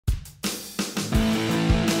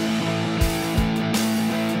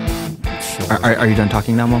Are you done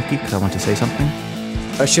talking now, Monkey? Because I want to say something.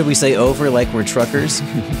 Or should we say over like we're truckers?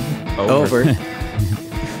 Over.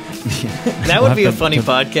 That would be a funny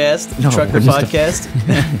podcast. No, trucker podcast.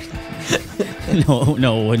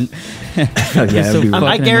 No, it wouldn't. Yeah, So I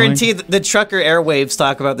fucking guarantee the trucker airwaves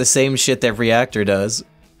talk about the same shit that Reactor does.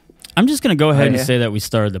 I'm just going to go ahead and yeah. say that we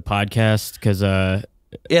started the podcast because,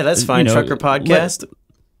 Yeah, that's fine. Trucker podcast.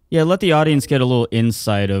 let the audience get a little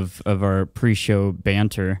insight of our pre-show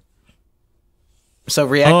banter. So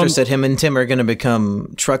Reactor said him and Tim are going to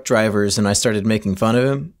become truck drivers, and I started making fun of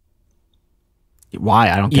him. Why?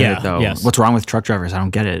 I don't get Yeah, it, though. yes. What's wrong with truck drivers? I don't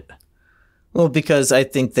get it. Well, because I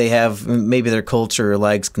think they have, maybe their culture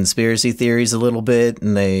likes conspiracy theories a little bit,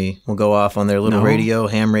 and they will go off on their little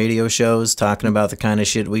ham radio shows talking about the kind of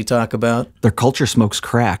shit we talk about. Their culture smokes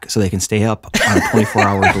crack so they can stay up on a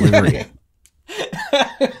 24-hour delivery.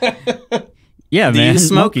 Yeah, Do man. you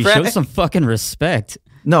smoke Smokey, crack? show some fucking respect.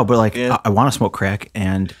 No, but like, Yeah. I want to smoke crack,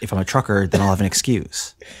 and if I'm a trucker, then I'll have an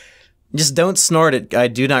excuse. Just don't snort it. I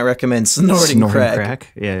do not recommend snorting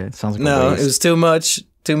crack. Yeah, it sounds like No, a it waste. was too much.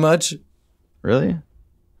 Too much. Really?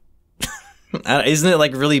 Isn't it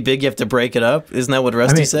like really big? You have to break it up. Isn't that what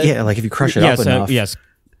Rusty said? yeah, like if you crush it Yes, up enough. yes.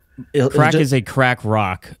 it'll Crack just- is a crack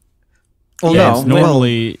rock. Well, Yeah, no, it's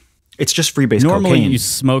normally it's just freebase normally cocaine. you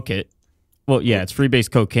smoke it. Well, yeah, it's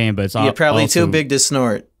freebase cocaine, but it's You're probably also, too big to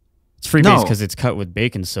snort. It's freebase No. because it's cut with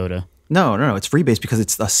baking soda. No, it's freebase because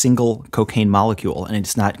it's a single cocaine molecule, and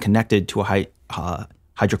it's not connected to a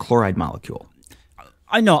hydrochloride molecule.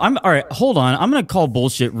 I know. All right. Hold on. I'm gonna call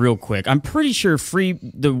bullshit real quick. I'm pretty sure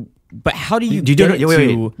but how do you Do you get do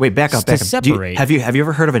it wait, back up, to back up. separate? Have you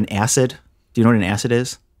ever heard of an acid? Do you know what an acid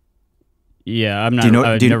is? Yeah, I'm not.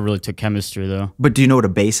 I never really took chemistry though. But do you know what a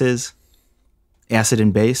base is? Acid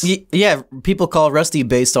and base? Yeah, people call Rusty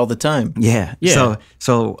based all the time. Yeah. Yeah.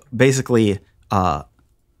 So basically, a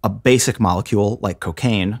basic molecule like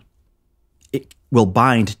cocaine, it will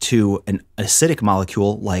bind to an acidic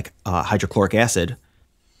molecule like hydrochloric acid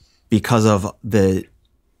because of the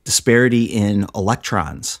disparity in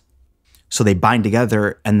electrons. So they bind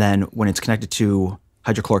together, and then when it's connected to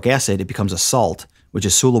hydrochloric acid, it becomes a salt, which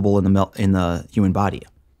is soluble in the human body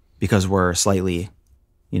because we're slightly,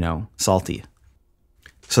 salty.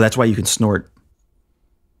 So that's why you can snort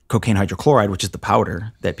cocaine hydrochloride, which is the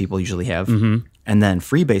powder that people usually have. Mm-hmm. And then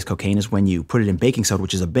freebase cocaine is when you put it in baking soda,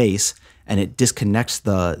 which is a base, and it disconnects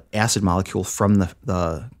the acid molecule from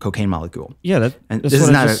the cocaine molecule. Yeah, And that's this what is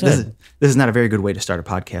I not just said. this is not a very good way to start a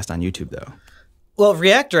podcast on YouTube, though. Well,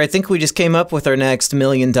 Reactor, I think we just came up with our next $1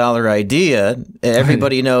 million idea.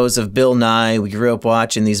 Everybody knows of Bill Nye. We grew up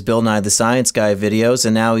watching these Bill Nye the Science Guy videos,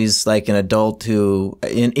 and now he's like an adult who,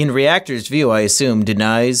 in Reactor's view, I assume,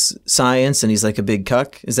 denies science, and he's like a big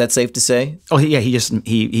cuck. Is that safe to say? Oh yeah, he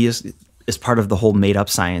is part of the whole made up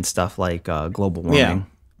science stuff like global warming. Yeah.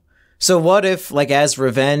 So what if, like, as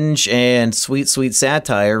revenge and sweet, sweet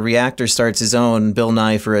satire, Reactor starts his own Bill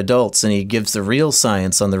Nye for adults, and he gives the real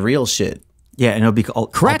science on the real shit? Yeah, and it'll be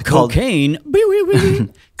called Crack called cocaine.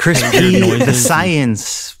 Crispy the noises.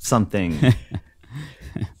 Science something.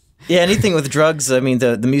 Yeah, anything with drugs. I mean,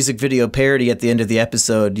 the music video parody at the end of the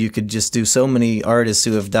episode, you could just do so many artists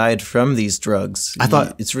who have died from these drugs. I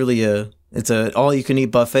thought- it's really it's a all-you-can-eat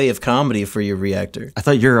buffet of comedy for your Reactor. I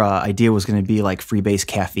thought your idea was going to be like freebase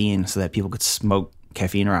caffeine so that people could smoke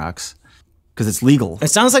caffeine rocks because it's legal. It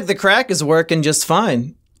sounds like the crack is working just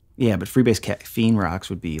fine. Yeah, but freebase caffeine rocks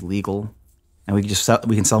would be legal, and we can sell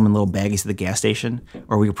them in little baggies at the gas station,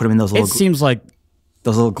 or we could put them in those It little seems like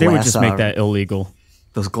glass. they would just make that illegal.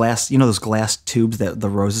 Those glass, those glass tubes that the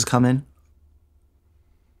roses come in.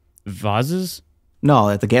 Vases? No,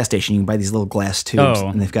 at the gas station you can buy these little glass tubes, Oh.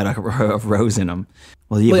 and they've got a rose in them.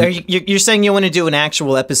 Well, yeah, Well, you're saying you want to do an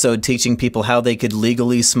actual episode teaching people how they could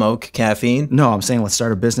legally smoke caffeine? no, I'm saying let's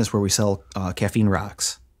start a business where we sell caffeine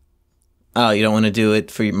rocks. Oh, you don't want to do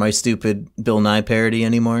it for my stupid Bill Nye parody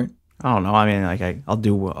anymore? I don't know. I mean, like I'll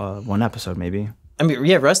do one episode maybe. I mean,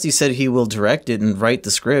 yeah, Rusty said he will direct it and write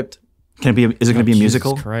the script. Can it be? Is it going to be a Jesus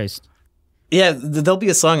musical? Christ. Yeah, there'll be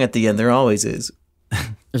a song at the end. There always is.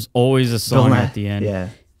 There's always a Bill song Nye. at the end. Yeah.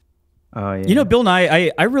 Oh yeah. You know, Bill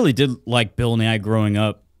Nye, I really did like Bill Nye growing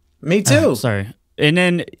up. Me too. Sorry. And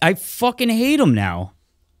then I fucking hate him now.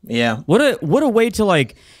 Yeah. What a way to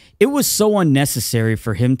like. It was so unnecessary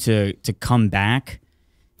for him to come back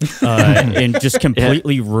and just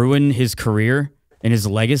completely ruin his career and his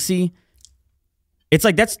legacy. It's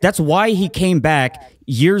like that's why he came back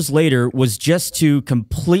years later, was just to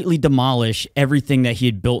completely demolish everything that he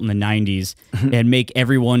had built in the 90s and make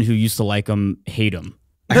everyone who used to like him hate him.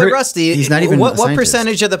 But Rusty, he's not even a what scientist.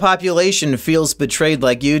 percentage of the population feels betrayed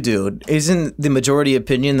like you do? Isn't the majority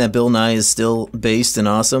opinion that Bill Nye is still based and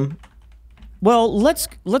awesome? Well, let's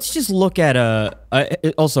just look at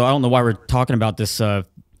also, I don't know why we're talking about this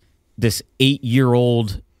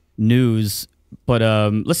 8-year-old news, but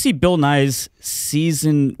let's see Bill Nye's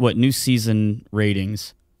new season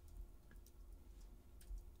ratings.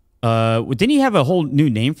 Didn't he have a whole new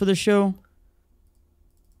name for the show?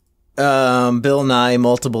 Bill Nye,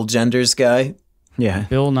 multiple genders guy. Yeah.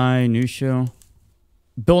 Bill Nye new show.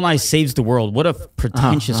 Bill Nye saves the world. What a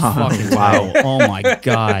pretentious fucking title. Oh my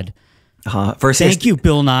god. Thank you,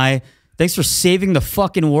 Bill Nye. Thanks for saving the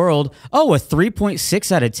fucking world. Oh, a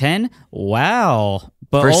 3.6 out of 10? Wow.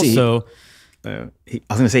 But First also... I was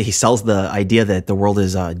going to say, he sells the idea that the world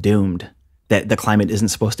is doomed, that the climate isn't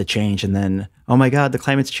supposed to change, and then, oh my god, the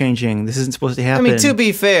climate's changing. This isn't supposed to happen. I mean, to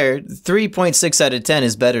be fair, 3.6 out of 10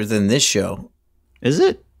 is better than this show. Is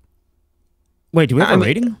it? Wait, do we have a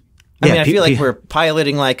rating? I feel like we're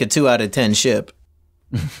piloting like a 2 out of 10 ship.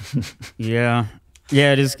 Yeah.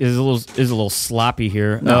 Yeah, it is a little sloppy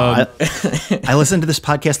here. No, I listen to this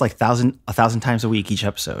podcast like 1,000 times a week, each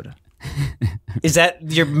episode. Is that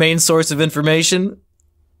your main source of information?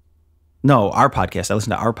 No, our podcast. I listen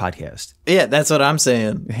to our podcast. Yeah, that's what I'm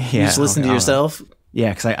saying. Yeah, You just listen to yourself? Yeah,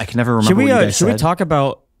 because I can never remember what you guys said.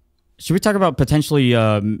 Should we talk about potentially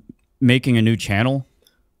making a new channel?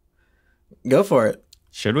 Go for it.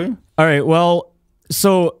 Should we? All right. Well,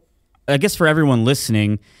 so I guess for everyone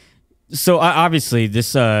listening, so obviously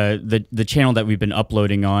this the channel that we've been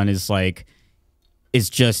uploading on is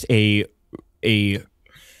just a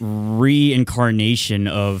reincarnation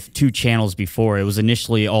of two channels before. It was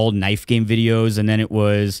initially all knife game videos, and then it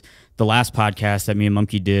was the last podcast that me and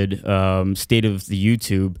Monkey did, State of the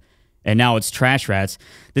YouTube, and now it's Trash Rats.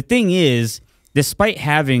 The thing is, despite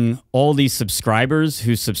having all these subscribers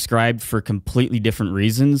who subscribed for completely different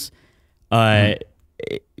reasons,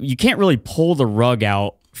 you can't really pull the rug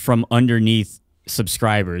out from underneath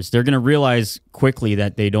subscribers. They're going to realize quickly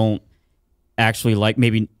that they don't actually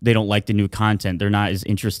maybe they don't like the new content. They're not as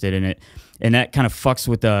interested in it. And that kind of fucks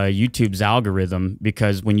with YouTube's algorithm,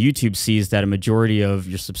 because when YouTube sees that a majority of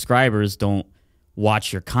your subscribers don't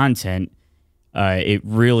watch your content, it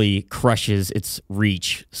really crushes its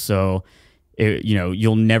reach. So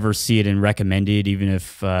you'll never see it in recommended, even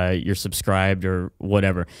if you're subscribed or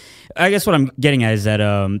whatever. I guess what I'm getting at is that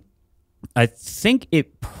I think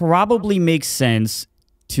it probably makes sense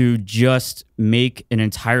to just make an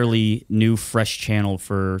entirely new, fresh channel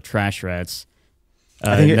for Trash Rats.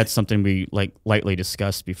 I think that's something we lightly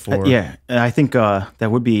discussed before. Yeah, and I think that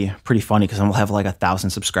would be pretty funny, because then we'll have like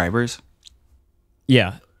 1,000 subscribers.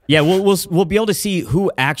 Yeah, we'll be able to see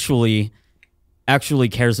who actually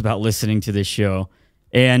cares about listening to this show,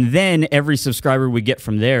 and then every subscriber we get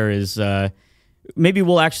from there is maybe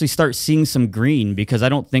we'll actually start seeing some green, because I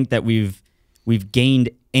don't think that we've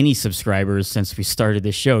gained any subscribers since we started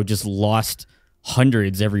this show. Just lost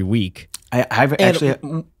hundreds every week. I have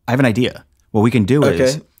an idea. What we can do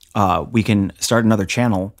is we can start another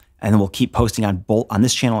channel, and then we'll keep posting on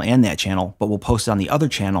this channel and that channel, but we'll post it on the other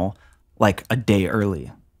channel like a day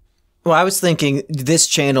early. Well, I was thinking this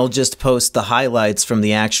channel just posts the highlights from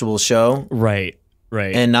the actual show. Right.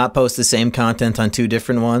 And not post the same content on two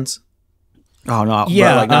different ones. Oh, no.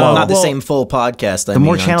 Yeah. Not the same full podcast. The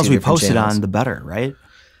more channels we post it on, the better, right?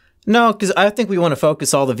 No, because I think we want to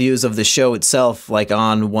focus all the views of the show itself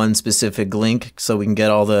on one specific link, so we can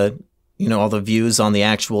get all the views on the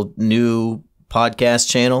actual new podcast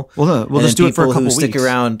channel. We'll just do it for a couple weeks. Stick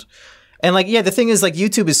around. And the thing is,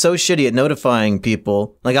 YouTube is so shitty at notifying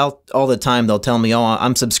people. All the time they'll tell me, "Oh,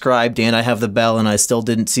 I'm subscribed and I have the bell, and I still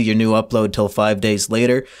didn't see your new upload till 5 days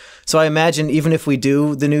later." So I imagine even if we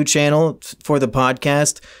do the new channel for the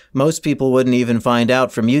podcast, most people wouldn't even find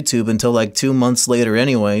out from YouTube until 2 months later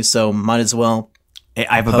anyway. So might as well.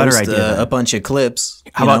 I have a better idea. A bunch of clips.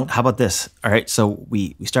 How about this? All right, so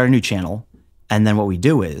we start a new channel, and then what we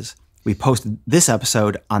do is we post this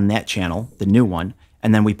episode on that channel, the new one,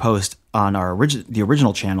 and then we post on the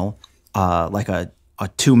original channel a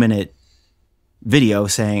 2-minute video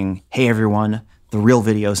saying, "Hey everyone, the real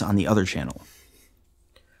video's on the other channel."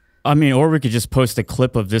 I mean, or we could just post a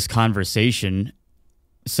clip of this conversation,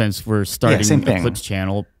 since we're starting a clips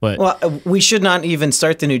channel. But we should not even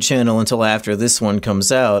start the new channel until after this one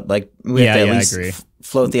comes out. We have to at least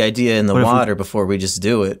float the idea in the water before we just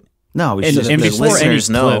do it. No, we should and just before any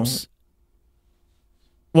clips.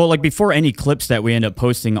 Well, before any clips that we end up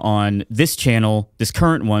posting on this channel, this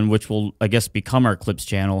current one, which will, I guess, become our clips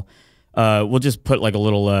channel, we'll just put a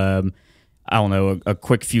little, I don't know, a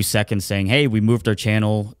quick few seconds saying, "Hey, we moved our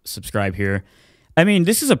channel, subscribe here." I mean,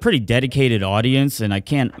 this is a pretty dedicated audience, and I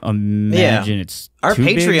can't imagine it's our too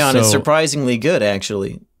Patreon big, is so- surprisingly good,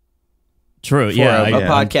 actually. True. For Yeah, a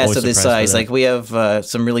podcast always of this surprised by size, that. like we have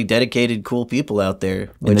some really dedicated, cool people out there,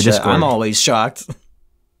 the which Discord. I'm always shocked.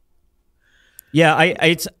 Yeah,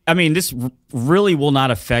 I mean, this really will not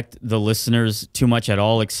affect the listeners too much at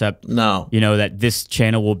all, except No. that this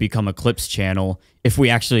channel will become a clips channel if we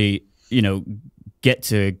actually get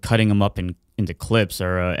to cutting them up into clips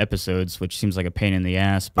or episodes, which seems like a pain in the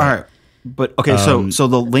ass. But, All right, but okay, so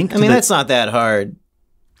the link. I mean, that's not that hard.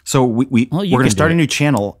 So we're you going can to start do a it. new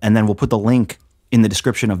channel, and then we'll put the link in the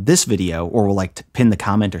description of this video, or we'll like pin the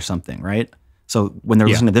comment or something, right? So when they're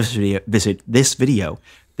listening to this video, visit this video,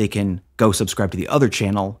 they can go subscribe to the other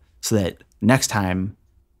channel, so that next time,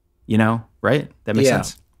 right? That makes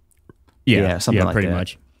sense. yeah, something like pretty that.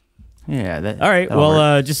 much. Yeah. All right. that'll work.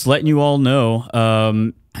 Well, just letting you all know.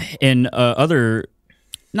 In other,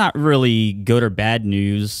 not really good or bad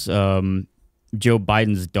news, Joe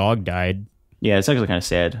Biden's dog died. Yeah, it's actually kind of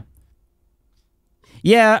sad.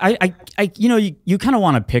 Yeah, I you kind of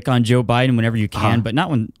want to pick on Joe Biden whenever you can, Uh-huh. but not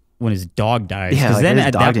when his dog dies. Yeah, Because like, then his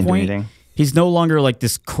at dog that didn't do point, anything. he's no longer like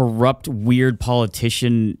this corrupt, weird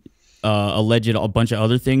politician, alleged a bunch of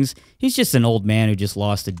other things. He's just an old man who just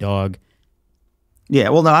lost a dog. Yeah,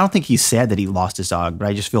 well, no, I don't think he's sad that he lost his dog, but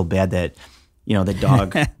I just feel bad that, the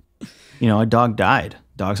dog, a dog died.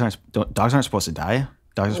 Dogs aren't supposed to die.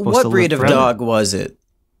 Dogs are supposed to What breed live of forever. dog was it?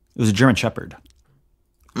 It was a German Shepherd.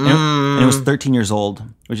 And it was 13 years old,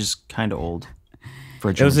 which is kind of old for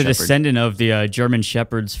a It German was a Shepherd. descendant of the German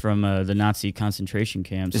shepherds from the Nazi concentration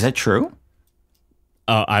camps. Is that true?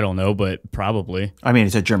 I don't know, but probably. I mean,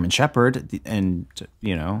 it's a German Shepherd, and, it's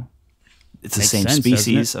the Makes same sense, doesn't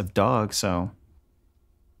species of dog, so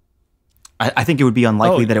I think it would be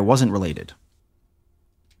unlikely that it wasn't related.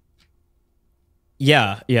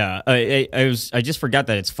 Yeah. I just forgot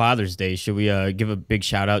that it's Father's Day. Should we give a big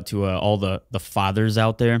shout out to all the fathers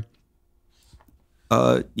out there?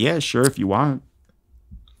 Yeah, sure, if you want.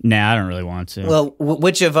 Nah, I don't really want to. Well,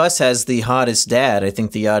 which of us has the hottest dad? I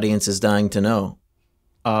think the audience is dying to know.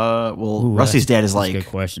 Well, Rusty's dad is that's a like, good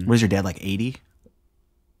question. what is your dad, like 80?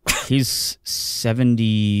 He's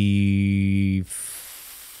 70.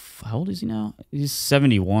 How old is he now? He's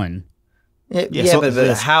 71. Yeah, so but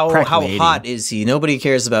it's how practically 80. hot is he? Nobody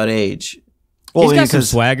cares about age. Well, He's got some because-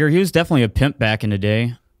 swagger. He was definitely a pimp back in the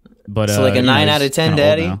day. But So like a 9 he's out of 10 kinda old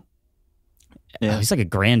daddy? now. Yeah. He's like a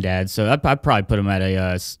granddad. So I'd probably put him at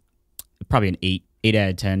a probably an 8 out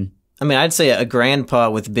of 10. I mean, I'd say a grandpa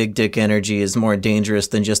with big dick energy is more dangerous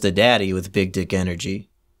than just a daddy with big dick energy.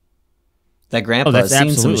 That grandpa Oh, that's has seen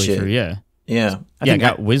some absolutely shit. true. Yeah. Yeah. Yeah,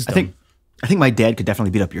 got wisdom. I think my dad could definitely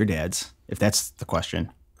beat up your dad's, if that's the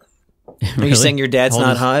question. Are you saying your dad's How old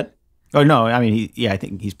not is- hot? Oh no, I mean, I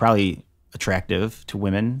think he's probably attractive to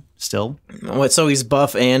women still. What? So he's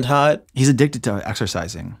buff and hot? He's addicted to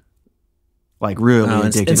exercising, like really Oh,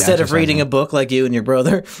 addicted. instead to of reading a book like you and your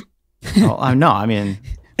brother, no, I mean,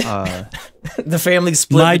 the family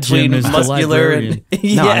split My between gym is the muscular and no,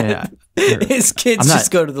 yeah. I mean, His kids I'm not-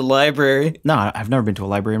 just go to the library. no, I've never been to a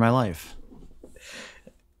library in my life.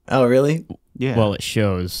 Oh, really? Yeah, Well, it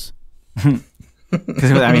shows.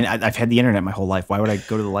 because I mean, I've had the internet my whole life. Why would I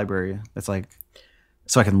go to the library? That's like,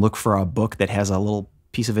 so I can look for a book that has a little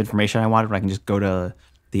piece of information I wanted, but I can just go to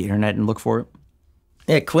the internet and look for it.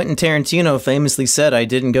 Yeah, Quentin Tarantino famously said, I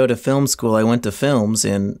didn't go to film school, I went to films,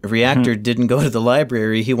 and Reactor didn't go to the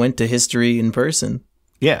library, he went to history in person.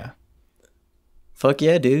 Yeah. Fuck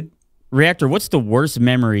yeah, dude. Reactor, what's the worst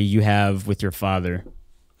memory you have with your father?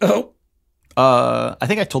 Oh. I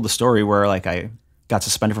think I told the story where like I got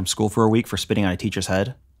suspended from school for a week for spitting on a teacher's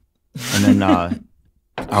head, and then I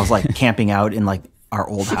was like camping out in like our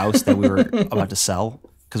old house that we were about to sell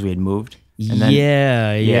because we had moved. And then,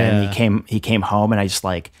 Yeah. and he came home, and I just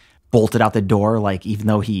like bolted out the door, like even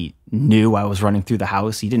though he knew I was running through the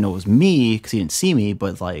house, he didn't know it was me because he didn't see me,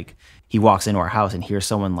 but like he walks into our house and hears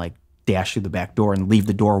someone like dash through the back door and leave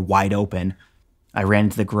the door wide open. I ran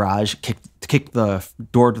into the garage, kicked the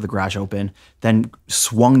door to the garage open, then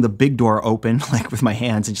swung the big door open like with my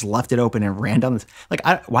hands and just left it open and ran down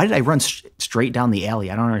the why did I run straight down the alley?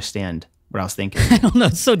 I don't understand what I was thinking. I don't know.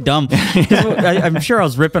 It's so dumb. I'm sure I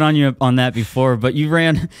was ripping on you on that before, but you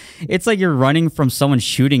ran. It's like you're running from someone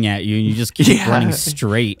shooting at you, and you just keep running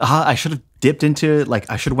straight. I should have dipped into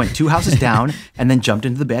I should have went 2 houses down and then jumped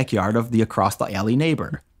into the backyard of the across the alley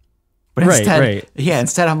neighbor. But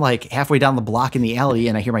instead I'm like halfway down the block in the alley,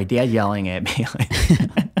 and I hear my dad yelling at me,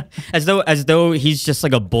 as though he's just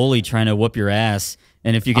like a bully trying to whoop your ass,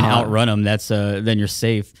 and if you can outrun him, that's then you're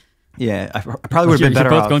safe. Yeah, I probably would have been better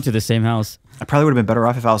You're both off. going to the same house. I probably would have been better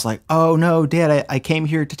off if I was like, "Oh no, Dad, I came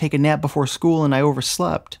here to take a nap before school and I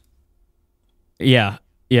overslept." Yeah,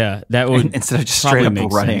 that would Instead of just straight up probably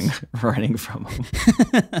make running, sense. running from him.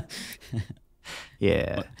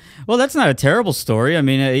 Yeah. Well, that's not a terrible story. I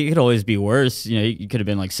mean, it could always be worse. You know, you could have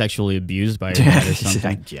been like sexually abused by your dad or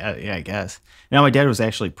something. yeah, I guess. Now, my dad was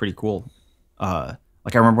actually pretty cool.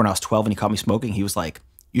 Like I remember when I was 12 and he caught me smoking, he was like,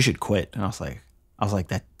 "You should quit." And I was like,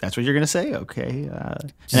 that's what you're gonna say? Okay.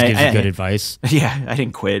 Just gives you good advice. Yeah, I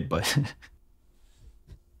didn't quit, but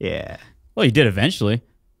yeah. Well, you did eventually.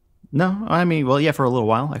 No, I mean, well, yeah, for a little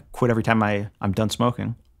while. I quit every time I'm done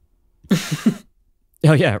smoking.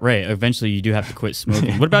 Oh yeah, right. Eventually, you do have to quit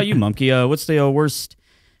smoking. What about you, Mumkey? What's the worst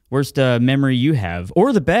memory you have,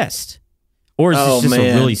 or the best? Or is this just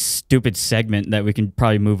a really stupid segment that we can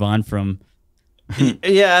probably move on from?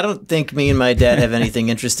 Yeah, I don't think me and my dad have anything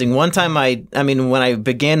interesting. One time, I mean, when I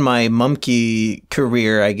began my Mumkey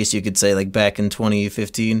career, I guess you could say, like back in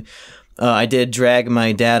 2015, I did drag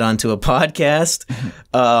my dad onto a podcast.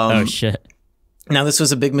 Oh shit. Now, this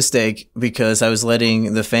was a big mistake because I was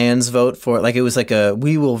letting the fans vote for it. Like, it was like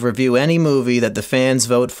we will review any movie that the fans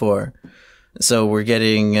vote for. So we're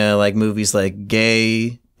getting like movies like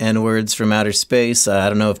Gay, N-Words from Outer Space. I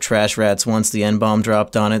don't know if TrashRats once the N-bomb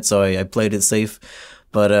dropped on it, so I played it safe.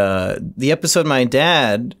 But the episode my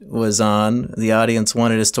dad was on, the audience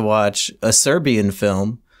wanted us to watch a Serbian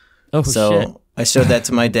film. Oh, so shit. I showed that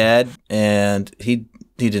to my dad, and he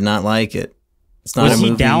did not like it. It's not Was a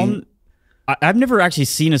movie. he down? I've never actually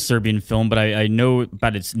seen a Serbian film, but I know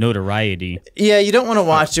about its notoriety. Yeah, you don't want to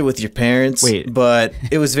watch it with your parents. Wait. But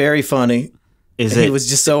it was very funny. He was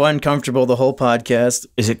just so uncomfortable the whole podcast.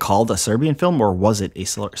 Is it called a Serbian film or was it a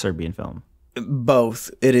Serbian film?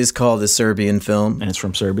 Both. It is called a Serbian film. And it's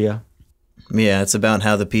from Serbia? Yeah, it's about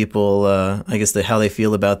how the people, I guess, how they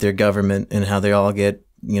feel about their government and how they all get,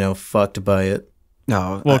 fucked by it.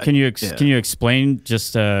 No. Well, can you explain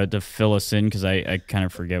just to fill us in, because I kind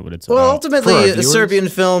of forget what it's about. Well, ultimately, For our a viewers? Serbian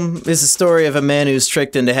film is a story of a man who's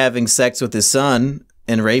tricked into having sex with his son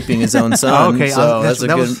and raping his own son. Oh, okay. So that's a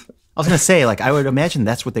good. I was going to say, like, I would imagine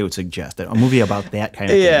that's what they would suggest, a movie about that kind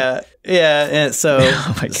of thing. Yeah. And so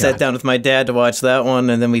my sat God. down with my dad to watch that one,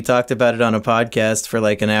 and then we talked about it on a podcast for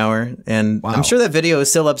like an hour. And Wow. I'm sure that video is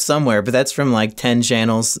still up somewhere, but that's from like 10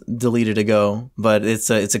 channels deleted ago. But it's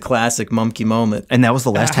a classic Mumkey moment. And that was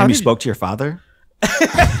the last time you spoke to your father?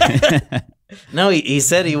 No, he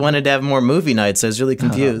said he wanted to have more movie nights. I was really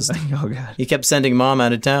confused. Oh, God. He kept sending mom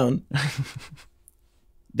out of town.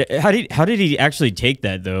 How did he actually take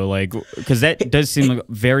that though? Like, because that does seem like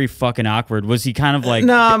very fucking awkward. Was he kind of like,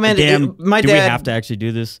 No, man, damn, my do we dad- have to actually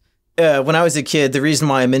do this? When I was a kid, the reason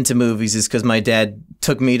why I'm into movies is because my dad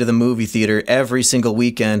took me to the movie theater every single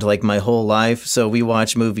weekend, like my whole life. So we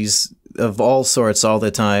watch movies of all sorts all the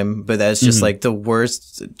time, but that's just like the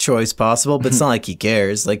worst choice possible. But it's not like he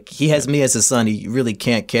cares. Like, he has me as a son. He really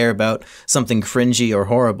can't care about something cringy or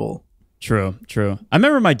horrible. True. I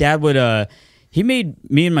remember my dad would, he made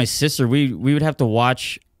me and my sister, we would have to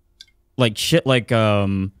watch like shit like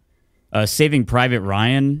Saving Private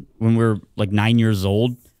Ryan when we were like 9 years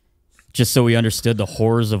old, just so we understood the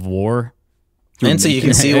horrors of war. And so you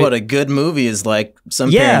can see what a good movie is like.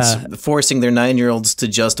 Some parents forcing their 9-year-olds to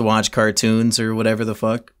just watch cartoons or whatever the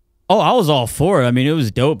fuck. Oh, I was all for it. I mean, it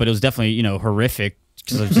was dope, but it was definitely, horrific,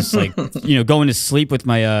 because I was just like, going to sleep with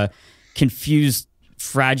my confused,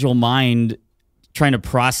 fragile mind, trying to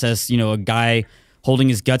process, a guy holding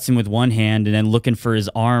his guts in with one hand and then looking for his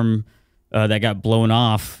arm that got blown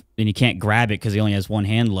off, and he can't grab it because he only has one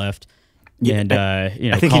hand left. Yeah, And, I think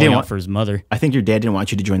he calling didn't out for his mother. I think your dad didn't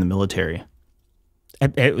want you to join the military.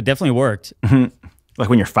 It definitely worked. Like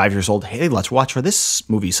when you're 5 years old, hey, let's watch for this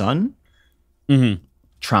movie, son.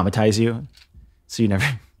 Traumatize you. So you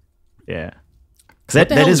never, yeah. Because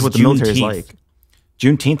that is what the military is Juneteenth? like.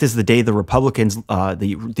 Juneteenth is the day the Republicans,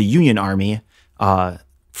 the Union Army,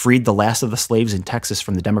 freed the last of the slaves in Texas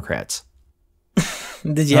from the Democrats.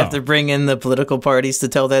 Did you have to bring in the political parties to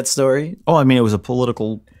tell that story? Oh, I mean, it was a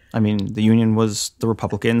political. I mean, the Union was the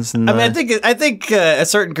Republicans, and I think a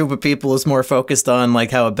certain group of people is more focused on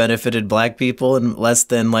like how it benefited black people and less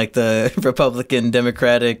than like the Republican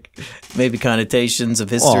Democratic maybe connotations of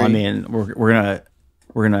history. Well, I mean, we're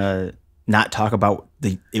gonna not talk about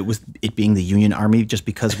it being the Union Army just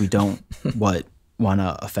because we don't what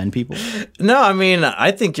to offend people? No, I mean,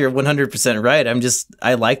 I think you're 100% right.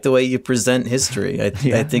 I like the way you present history.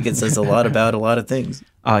 I think it says a lot about a lot of things.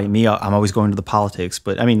 I'm always going to the politics,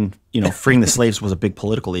 but I mean, freeing the slaves was a big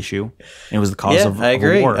political issue, and it was the cause of I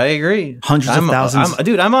agree. a war. I agree. Hundreds of thousands.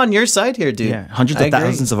 Dude, I'm on your side here, dude. Yeah, hundreds of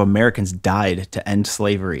thousands of Americans died to end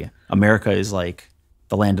slavery. America is like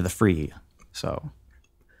the land of the free. So,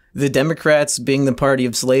 the Democrats being the party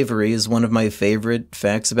of slavery is one of my favorite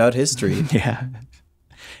facts about history. Yeah.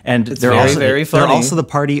 And it's very funny. They're also the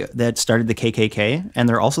party that started the KKK, and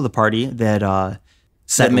they're also the party that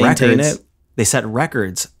set records. They set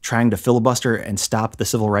records trying to filibuster and stop the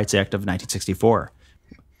Civil Rights Act of 1964.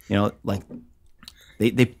 Like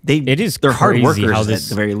they're hard workers at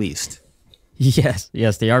the very least.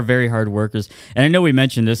 Yes, they are very hard workers. And I know we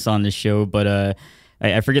mentioned this on the show, but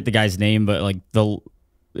I forget the guy's name, but like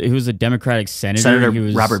he was a Democratic senator. He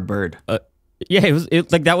was, Robert Byrd. Yeah, he's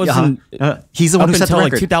the one who set the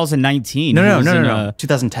record. 2019. No.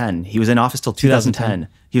 2010. He was in office till 2010.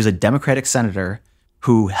 He was a Democratic senator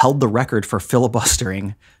who held the record for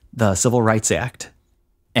filibustering the Civil Rights Act.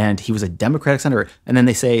 And he was a Democratic senator. And then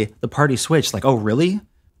they say the party switched. Like, oh, really?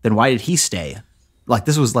 Then why did he stay? Like,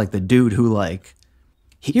 this was like the dude who like...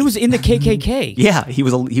 He was in the KKK. Yeah, he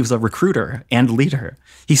was a recruiter and leader.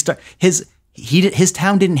 His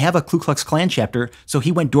town didn't have a Ku Klux Klan chapter, so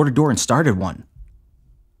he went door to door and started one.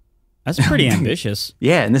 That's pretty ambitious.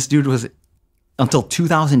 Yeah, and this dude was until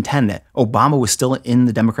 2010 that Obama was still in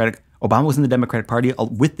the Democratic. Obama was in the Democratic Party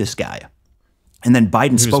with this guy, and then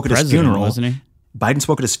Biden spoke at his funeral. Wasn't he? Biden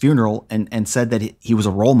spoke at his funeral and said that he was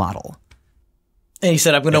a role model. And he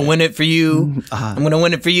said, "I'm going to win it for you. I'm going to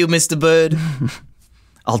win it for you, Mr. Bud.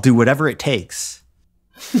 I'll do whatever it takes."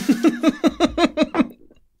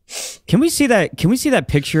 Can we see that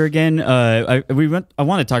picture again? I want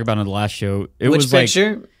to talk about it on the last show. Which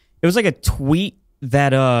picture? It was like a tweet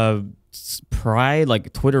that Pride,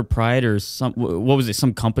 like Twitter Pride or what was it?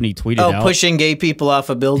 Some company tweeted out. Pushing gay people off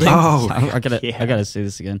a building. Oh, I gotta say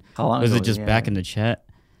this again. How long was it just back in the chat?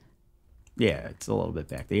 Yeah, it's a little bit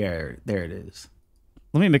back there. There it is.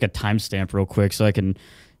 Let me make a timestamp real quick so I can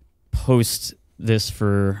post this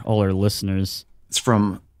for all our listeners. It's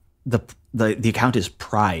from the account is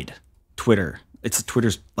Pride Twitter.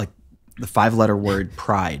 Twitter's like the 5-letter word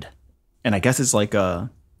Pride, and I guess it's like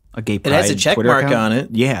a gay pride. It has a check Twitter mark account. on it.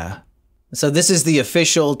 Yeah. So this is the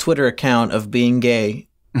official Twitter account of being gay.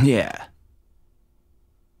 Yeah.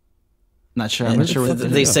 I'm not sure what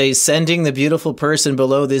they say. Sending the beautiful person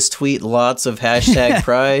below this tweet lots of hashtag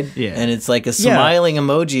Pride. Yeah. And it's like a smiling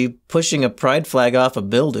emoji pushing a pride flag off a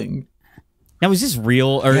building. Now, is this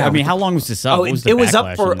real? Or I mean, how long was this up? It was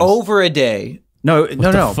up for over a day. No.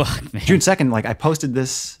 Fuck, man? June 2nd. Like I posted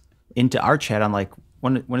this into our chat on like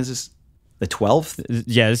when is this? The 12th?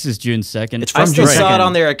 Yeah, this is June 2nd. I still saw it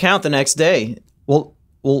on their account the next day. Well,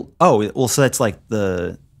 so that's like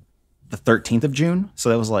the 13th of June. So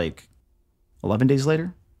that was like 11 days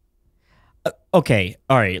later. Okay,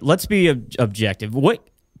 all right. Let's be objective. What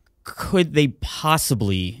could they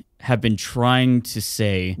possibly have been trying to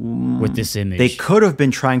say with this image? They could have been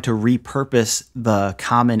trying to repurpose the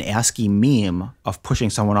common ASCII meme of pushing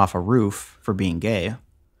someone off a roof for being gay.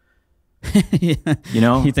 Yeah.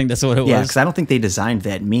 You think that's what it was? Yeah, because I don't think they designed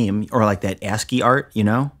that meme or like that ASCII art.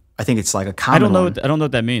 I think it's like a common. I don't know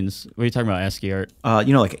what that means. What are you talking about? ASCII art?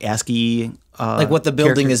 Like ASCII. Like what the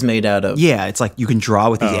building is made out of. Yeah, it's like you can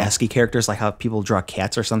draw with these ASCII characters, like how people draw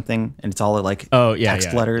cats or something, and it's all like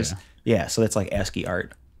text letters. Yeah, so that's like ASCII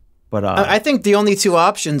art. But I think the only two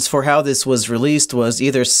options for how this was released was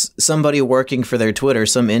either somebody working for their Twitter,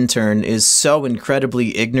 some intern, is so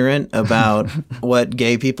incredibly ignorant about what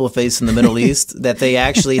gay people face in the Middle East that they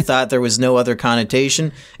actually thought there was no other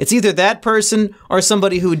connotation. It's either that person or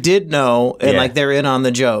somebody who did know and like they're in on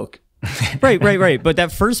the joke. Right. But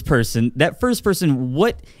that first person,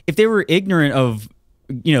 what if they were ignorant of,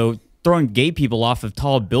 throwing gay people off of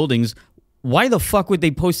tall buildings? Why the fuck would they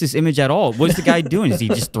post this image at all? What's the guy doing? Is he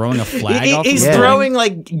just throwing a flag off? He's throwing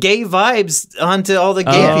like gay vibes onto all the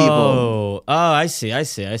gay people. Oh, I see. Gay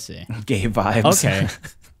vibes. Okay.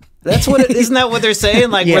 That's what isn't that what they're saying?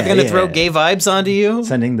 Like we're going to throw gay vibes onto you?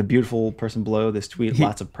 Sending the beautiful person below this tweet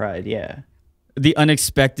lots of pride. Yeah. The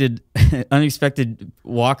unexpected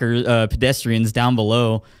pedestrians down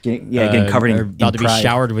below. Getting covered in about to be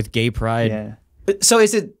showered with gay pride. Yeah. So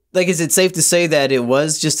is it safe to say that it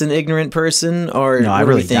was just an ignorant person, or no? I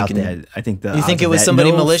really doubt thinking? that. I think you think it was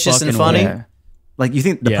somebody malicious and funny. Yeah. Like you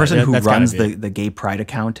think the person who runs the gay pride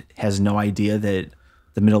account has no idea that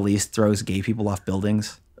the Middle East throws gay people off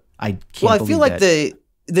buildings? I can't. Well, I feel like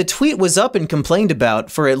the tweet was up and complained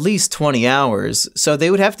about for at least 20 hours, so they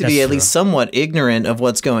would have to be That's at true. least somewhat ignorant of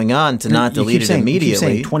what's going on to not You delete keep it saying, you keep immediately.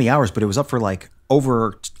 saying 20 hours, but it was up for like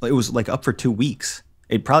up for 2 weeks.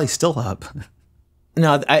 It probably still up.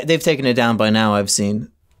 No, they've taken it down by now, I've seen.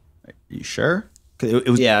 You sure? 'Cause it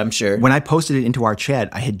was, Yeah, I'm sure. When I posted it into our chat,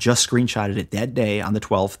 I had just screenshotted it that day on the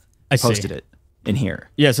 12th. I see. Posted it in here.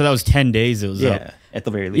 Yeah, so that was 10 days it was up. Yeah, at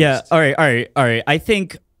the very least. Yeah, all right. I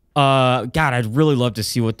think, God, I'd really love to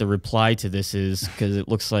see what the reply to this is, because it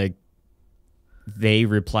looks like they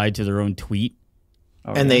replied to their own tweet.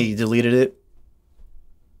 And they deleted it?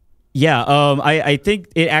 Yeah, I think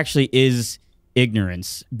it actually is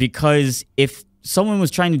ignorance, because if someone was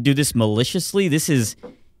trying to do this maliciously, this is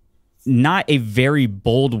not a very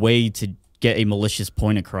bold way to get a malicious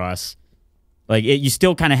point across. Like, you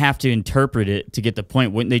still kind of have to interpret it to get the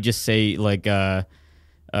point. Wouldn't they just say like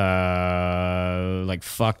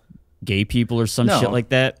fuck gay people or some shit like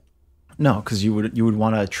that? No, because you would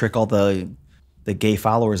want to trick all the gay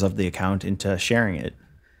followers of the account into sharing it.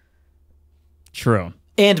 True.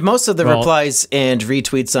 And most of the replies and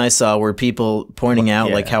retweets I saw were people pointing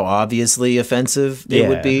out like how obviously offensive it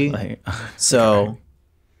would be. Like, so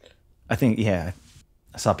I think I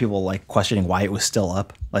saw people like questioning why it was still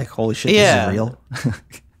up. Like, holy shit, Yeah. this is real.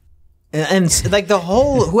 and like the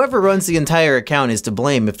whole whoever runs the entire account is to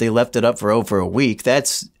blame if they left it up for over a week.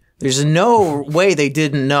 There's no way they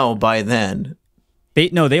didn't know by then.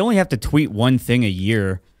 They only have to tweet one thing a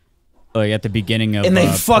year, like at the beginning of And they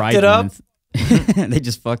fucked Pride it up? Month. They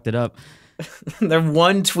just fucked it up. The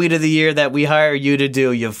one tweet of the year that we hire you to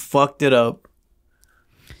do, you fucked it up.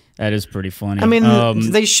 That is pretty funny. I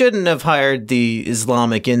mean, they shouldn't have hired the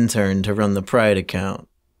Islamic intern to run the Pride account.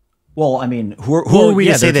 Well, I mean, who are we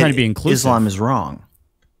to say they're trying that to be inclusive. Islam is wrong?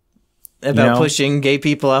 About pushing gay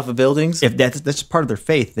people off of buildings? If that's part of their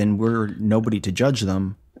faith, then we're nobody to judge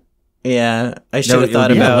them. Yeah, I should have thought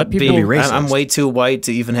let about people be racist. I'm way too white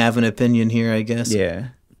to even have an opinion here, I guess. Yeah.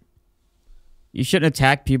 You shouldn't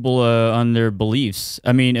attack people on their beliefs.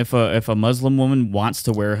 I mean, if a Muslim woman wants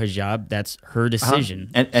to wear a hijab, that's her decision.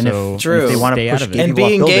 And so True. if they want stay to out push of it. gay And people off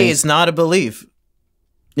being gay buildings- is not a belief.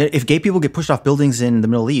 if gay people get pushed off buildings in the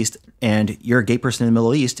Middle East and you're a gay person in the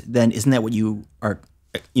Middle East, then isn't that what you are,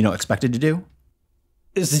 expected to do?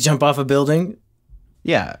 Is to jump off a building?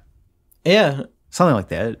 Yeah, Yeah. something like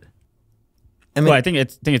that. I mean, Well, I think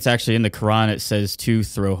it's actually in the Quran. It says to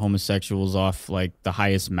throw homosexuals off like the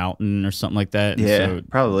highest mountain or something like that. And Yeah, so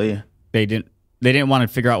probably. they didn't want to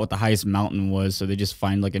figure out what the highest mountain was, so they just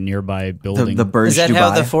find like a nearby building. The Burj is that Dubai.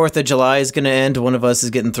 how the 4th of July is going to end? One of us is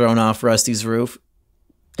getting thrown off Rusty's roof.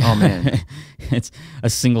 Oh man, It's a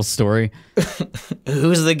single story.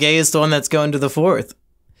 Who's the gayest one that's going to the 4th?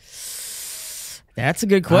 That's a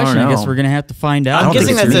good question. I, know. guess we're gonna have to find out. I'm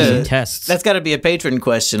guessing There's that's some a tests. That's got to be a patron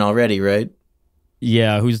question already, right?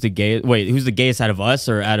 Yeah, who's the gayest? Wait, who's the gayest out of us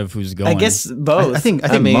or out of who's going? I guess both. I think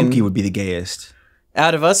mean, Monkey would be the gayest.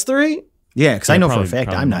 out of us three. Yeah, because I know for a probably- fact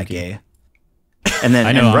probably I'm not Monkey. gay. And then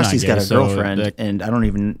I know I'm and not Rusty's gay, got a so girlfriend, that- and I don't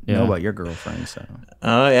even know Yeah. about your girlfriend. So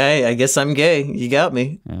Oh, yeah, I guess I'm gay. You got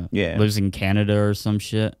me. yeah, lives in Canada or some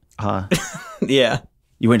shit. Yeah,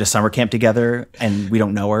 you went to summer camp together, and we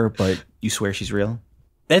don't know her, but you swear she's real.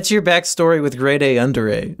 that's your backstory with grade A under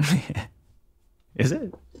A. Is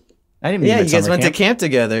it? I didn't. Yeah, you guys went to camp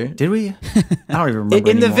together. Did we? I don't even remember. In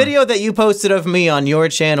the anymore. video that you posted of me on your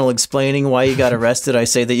channel explaining why you got arrested, I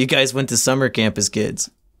say that you guys went to summer camp as kids.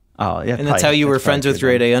 Oh yeah, And that's how you were friends with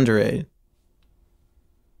grade A under A.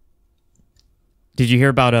 Did you hear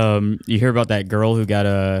about that girl who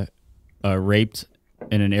got raped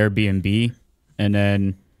in an Airbnb, and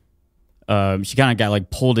then she kind of got like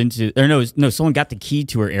pulled into, or no, someone got the key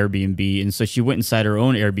to her Airbnb, and so she went inside her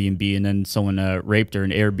own Airbnb, and then someone raped her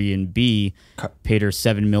in Airbnb, paid her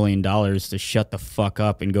 $7 million to shut the fuck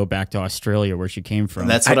up and go back to Australia where she came from.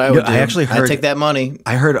 That's what I would do. I actually heard- I'd take that money.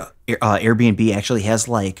 I heard Airbnb actually has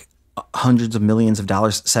like hundreds of millions of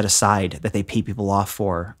dollars set aside that they pay people off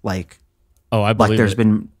for. Like I believe there's it.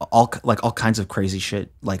 been all kinds of crazy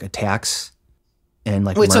shit, like attacks and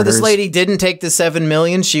like Wait, so this murders. lady didn't take the $7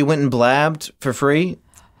 million? She went and blabbed for free?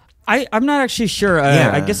 I'm not actually sure.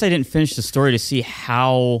 Yeah. I guess I didn't finish the story to see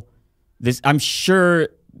how this. I'm sure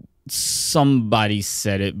somebody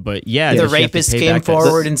said it, but yeah, The does she have to rapist pay came back that-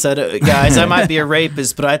 forward and said, guys, I might be a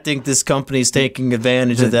rapist, but I think this company's taking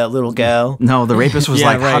advantage of that little gal. No, the rapist was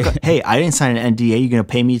Yeah, like, right. "Hey, I didn't sign an NDA. You gonna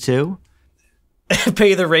pay me too?"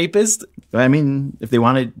 Pay the rapist? I mean, if they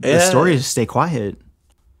wanted the Yeah. story to stay quiet,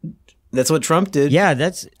 That's what Trump did. Yeah,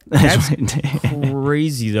 that's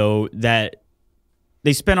crazy though. That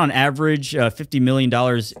they spent on average $50 million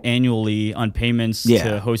annually on payments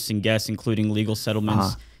to hosts and guests, including legal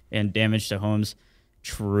settlements and damage to homes.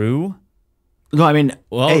 True. No, I mean,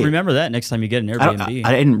 well, hey, remember that next time you get an Airbnb.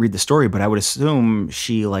 I didn't read the story, but I would assume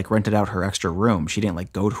she like rented out her extra room. She didn't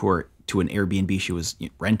like go to an Airbnb she was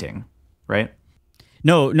renting, right?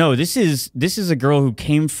 No. This is a girl who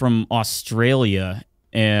came from Australia,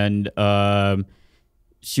 and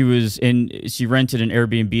she rented an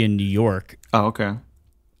Airbnb in New York. Oh, okay.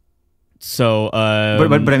 So,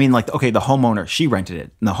 but I mean, like, okay, the homeowner, she rented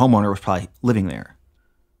it, and the homeowner was probably living there.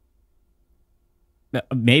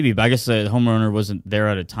 Maybe, but I guess the homeowner wasn't there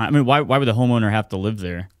at a time. I mean, why would the homeowner have to live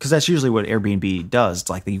there? Because that's usually what Airbnb does. It's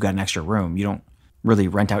like you got an extra room. You don't really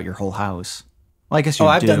rent out your whole house. Well, I guess you do.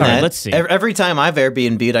 I've done that. Right, let's see. Every time I've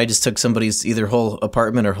Airbnb'd, I just took somebody's either whole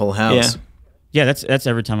apartment or whole house. Yeah, that's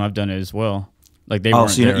every time I've done it as well. Like they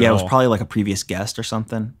weren't there at it all. was probably like a previous guest or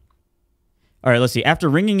something. All right, let's see. After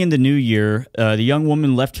ringing in the new year, the young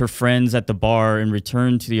woman left her friends at the bar and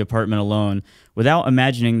returned to the apartment alone without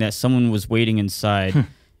imagining that someone was waiting inside.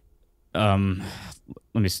 Let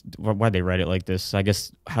me. Why'd they write it like this? I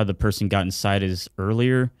guess how the person got inside is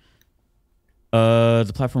earlier.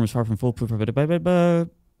 The platform was far from foolproof.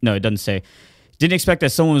 No, it doesn't say. Didn't expect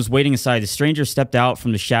that someone was waiting inside. The stranger stepped out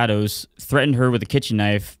from the shadows, threatened her with a kitchen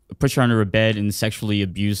knife, pushed her under a bed, and sexually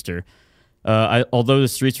abused her. Although the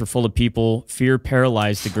streets were full of people, fear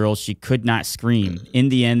paralyzed the girl. She could not scream. In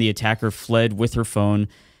the end, the attacker fled with her phone,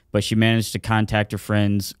 but she managed to contact her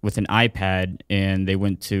friends with an iPad, and they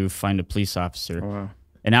went to find a police officer. Oh, wow.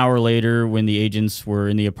 An hour later, when the agents were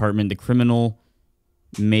in the apartment, the criminal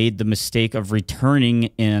made the mistake of returning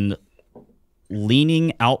and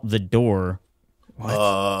leaning out the door.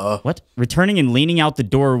 What? Returning and leaning out the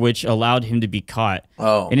door, which allowed him to be caught.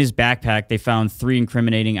 Oh. In his backpack, they found 3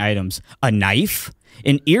 incriminating items: a knife,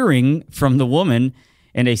 an earring from the woman,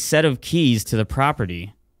 and a set of keys to the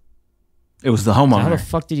property. It was the homeowner. So how the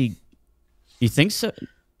fuck did he... You think so?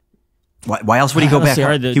 Why else would he go back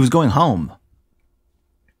home? He was going home.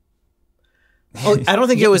 Well, I don't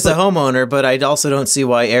think it was the homeowner, but I also don't see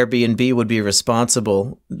why Airbnb would be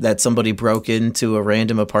responsible that somebody broke into a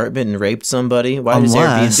random apartment and raped somebody. Why does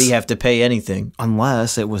Airbnb have to pay anything?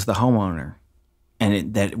 Unless it was the homeowner.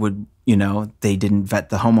 And they didn't vet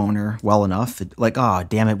the homeowner well enough. Like, oh,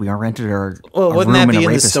 damn it, we rented our Well, wouldn't room that be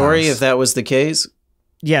in the story if that was the case?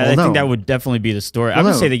 Yeah, I think that would definitely be the story. I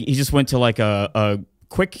would say that he just went to like a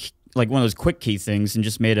quick, like one of those quick key things and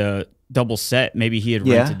just made a double set. Maybe he had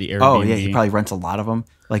rented the Airbnb. Oh, yeah, he probably rents a lot of them.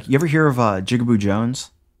 Like, you ever hear of Jigaboo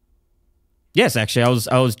Jones? Yes, actually,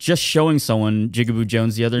 I was just showing someone Jigaboo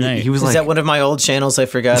Jones the other night. He was Is that one of my old channels I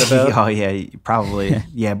forgot about? Oh, yeah, probably.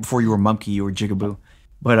 Yeah, before you were Mumkey, you were Jigaboo.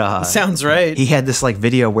 But sounds right. He had this like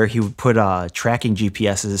video where he would put tracking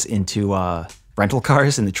GPSs into rental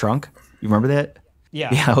cars in the trunk. You remember that?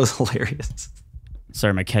 Yeah, it was hilarious.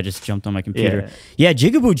 Sorry, my cat just jumped on my computer. Yeah,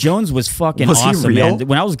 Jigaboo Jones was fucking awesome, he real? man.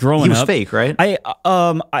 When I was growing up, he was fake, right?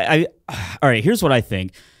 All right, here's what I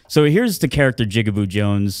think. So here's the character Jigaboo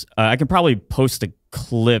Jones. I can probably post a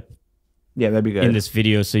clip. Yeah, that'd be good in this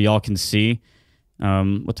video so y'all can see.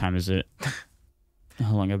 What time is it?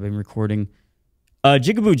 How long I've been recording?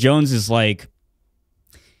 Jigaboo Jones is like,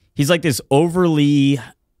 he's like this overly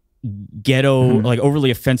ghetto, like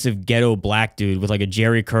overly offensive ghetto black dude with like a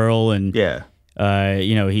jerry curl and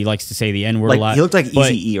he likes to say the N-word a lot. He looked like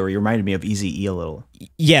Eazy-E, or he reminded me of Eazy-E a little.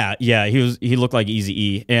 Yeah, he looked like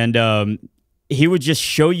Eazy-E, and he would just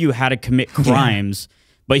show you how to commit crimes,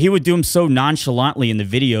 but he would do them so nonchalantly in the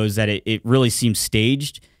videos that it really seemed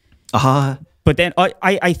staged. But then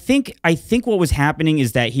I think what was happening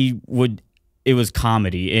is that it was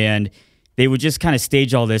comedy, and they would just kind of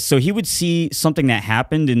stage all this. So he would see something that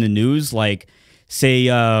happened in the news, like say,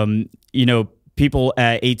 people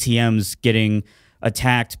at ATMs getting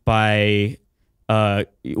attacked by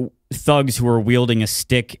thugs who are wielding a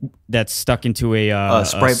stick that's stuck into a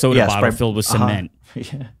soda bottle filled with cement.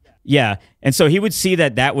 Yeah. And so he would see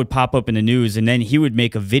that would pop up in the news, and then he would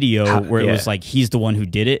make a video where it was like he's the one who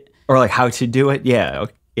did it. Or like how to do it. Yeah.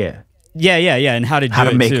 And how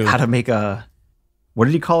to make a... What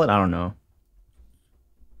did he call it? I don't know.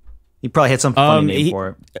 He probably had some funny name for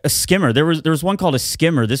it. A skimmer. There was one called a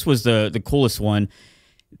skimmer. This was the coolest one.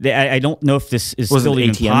 I don't know if this is still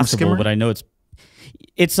even possible, but I know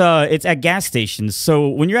it's at gas stations. So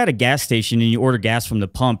when you're at a gas station and you order gas from the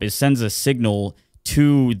pump, it sends a signal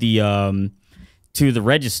to the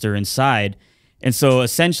register inside. And so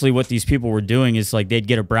essentially what these people were doing is like they'd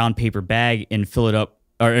get a brown paper bag and fill it up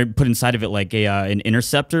or put inside of it like an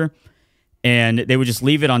interceptor. And they would just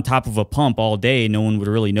leave it on top of a pump all day. No one would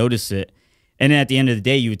really notice it. And then at the end of the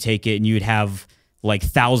day, you would take it and you would have like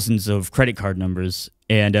thousands of credit card numbers,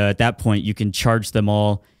 and at that point you can charge them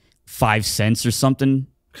all 5 cents or something.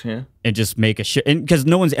 Yeah. And just make a shit, because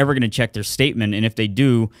no one's ever going to check their statement, and if they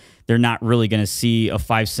do, they're not really going to see a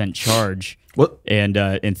 5-cent charge. What?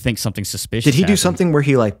 And think something suspicious. Did he do happened. something where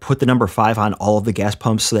he like put the number 5 on all of the gas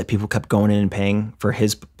pumps so that people kept going in and paying for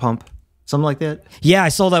his pump? Something like that? Yeah, I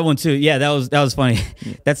saw that one too. Yeah, that was funny.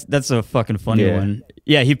 That's a fucking funny one.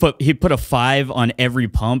 Yeah, he put a 5 on every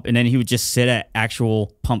pump, and then he would just sit at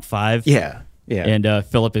actual pump 5. Yeah. Yeah. And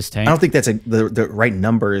fill up his tank. I don't think that's the right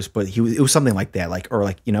numbers, but it was something like that. Like, or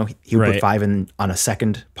like, you know, he would put 5 in on a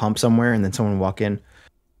second pump somewhere, and then someone would walk in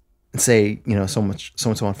and say, you know, so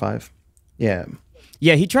on 5. Yeah.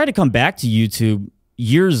 Yeah, he tried to come back to YouTube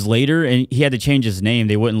years later, and he had to change his name.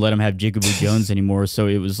 They wouldn't let him have Jigaboo Jones anymore, so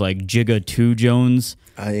it was like Jigga 2 Jones.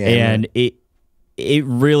 And it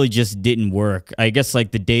really just didn't work. I guess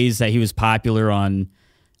like the days that he was popular on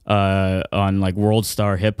like World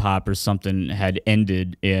Star Hip Hop or something had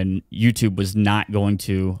ended, and YouTube was not going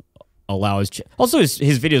to allow his also his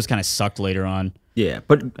videos kind of sucked later on. Yeah,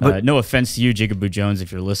 but no offense to you, Jigaboo Jones,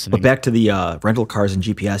 if you're listening. But back to the rental cars and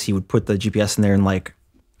GPS, he would put the GPS in there, and like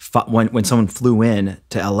when someone flew in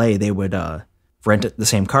to LA, they would rent the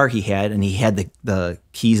same car he had, and he had the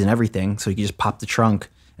keys and everything, so he could just pop the trunk,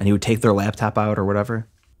 and he would take their laptop out or whatever.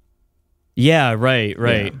 Yeah, right.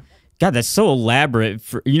 Yeah. God, that's so elaborate.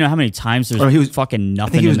 For you know how many times there's fucking nothing.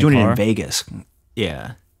 I think he was doing car? it in Vegas.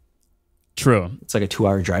 Yeah, true. It's like a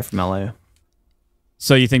 2-hour drive from LA.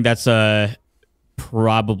 So you think that's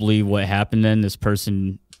probably what happened then? This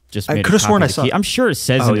person just made. I could have sworn I saw. I'm sure it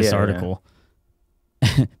says in this article,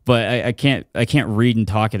 but I can't read and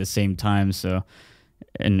talk at the same time. So,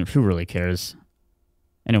 and who really cares?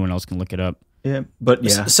 Anyone else can look it up. Yeah, but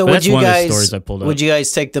yeah. So but would you one guys? Of the stories I pulled up. Would you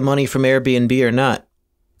guys take the money from Airbnb or not?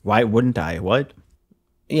 Why wouldn't I? What?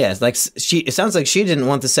 Yeah, it's like it sounds like she didn't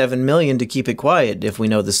want the $7 million to keep it quiet. If we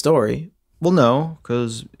know the story. Well, no,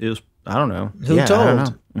 because it was. I don't know. Who told? I don't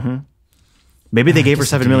know. Mm-hmm. Maybe they gave her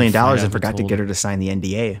 $7 million and forgot to get her to sign the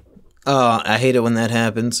NDA. Oh, I hate it when that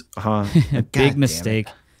happens. Big mistake.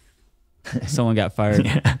 Someone got fired.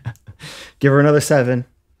 Yeah. Give her another 7.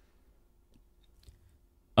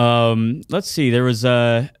 Let's see. There was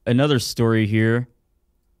another story here.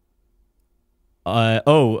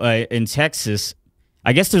 In Texas,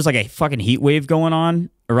 I guess there's like a fucking heat wave going on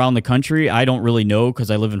around the country. I don't really know because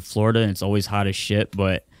I live in Florida and it's always hot as shit,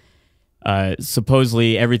 but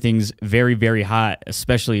supposedly everything's very, very hot,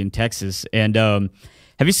 especially in Texas. And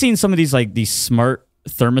have you seen some of these like these smart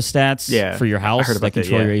thermostats for your house that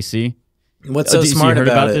control your AC? What's so smart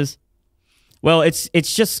about it? This? Well, it's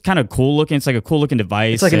just kind of cool looking. It's like a cool looking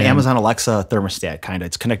device. It's like an Amazon Alexa thermostat, kind of.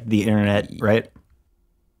 It's connected to the internet, right?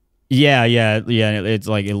 Yeah. It's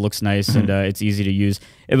like it looks nice and it's easy to use.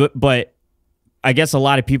 But I guess a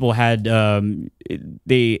lot of people had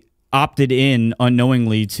they opted in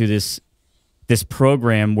unknowingly to this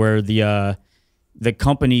program where the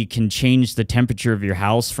company can change the temperature of your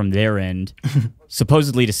house from their end,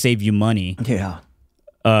 supposedly to save you money. Yeah.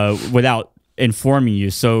 Without informing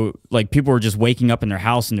you. So like people were just waking up in their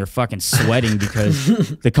house and they're fucking sweating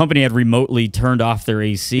because the company had remotely turned off their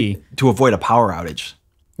AC to avoid a power outage.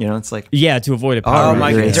 You know, it's like to avoid a power outage. Oh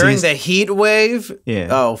my god! During the heat wave. Yeah.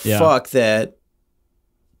 Oh fuck that.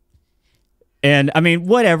 And I mean,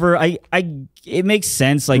 whatever. It makes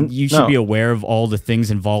sense. Like you should be aware of all the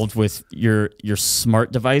things involved with your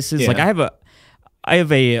smart devices. Yeah. Like I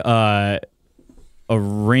have a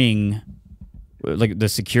Ring, like the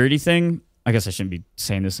security thing. I guess I shouldn't be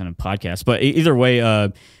saying this in a podcast, but either way,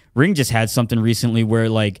 Ring just had something recently where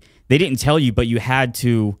like they didn't tell you, but you have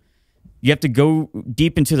to go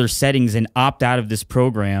deep into their settings and opt out of this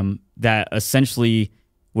program that essentially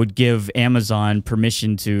would give Amazon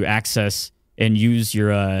permission to access and use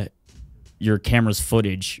your camera's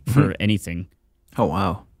footage for anything. Oh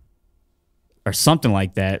wow. Or something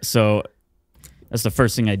like that. So that's the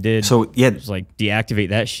first thing I did. So yeah, was like deactivate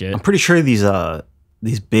that shit. I'm pretty sure these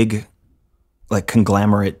big like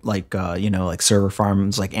conglomerate like like server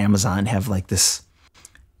farms like Amazon have like this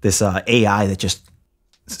AI that just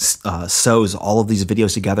sews all of these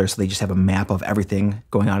videos together, so they just have a map of everything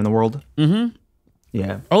going on in the world. Mm-hmm.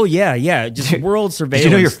 Yeah. Oh yeah. Just world surveillance.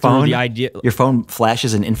 Did you know your phone? The idea your phone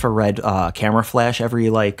flashes an infrared camera flash every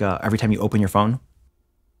time you open your phone.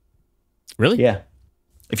 Really? Yeah.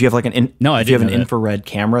 If you have like if you have an infrared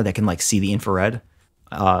camera that can like see the infrared,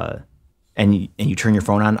 and you turn your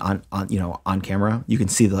phone on camera, you can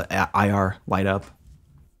see the IR light up.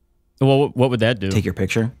 Well, what would that do? Take your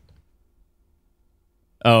picture.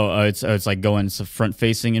 It's like going front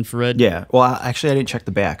facing infrared. Yeah. Well, actually, I didn't check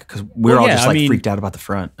the back because we're all just freaked out about the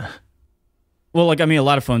front. Well, like, I mean, a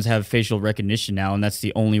lot of phones have facial recognition now, and that's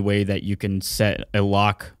the only way that you can set a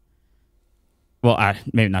lock. Well,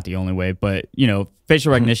 maybe not the only way, but, you know,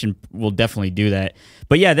 facial recognition will definitely do that.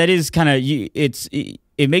 But yeah, that is kind of,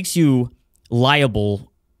 it makes you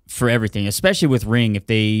liable for everything, especially with Ring, if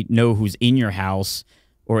they know who's in your house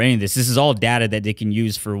or any of this. This is all data that they can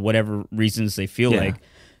use for whatever reasons they feel like.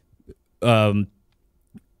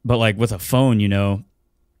 But like with a phone, you know,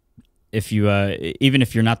 if you even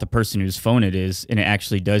if you're not the person whose phone it is, and it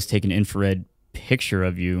actually does take an infrared picture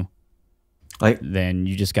of you, like, then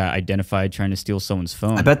you just got identified trying to steal someone's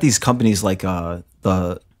phone. I bet these companies like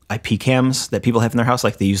the IP cams that people have in their house,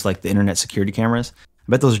 like they use like the internet security cameras.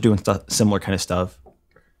 I bet those are doing similar kind of stuff.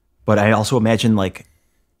 But I also imagine like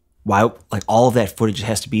why like all of that footage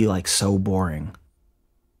has to be like so boring.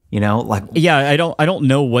 You know, like yeah, I don't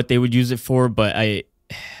know what they would use it for, but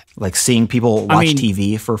like seeing people watch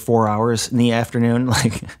TV for 4 hours in the afternoon,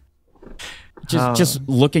 like just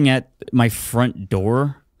looking at my front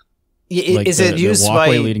door. Like is it used by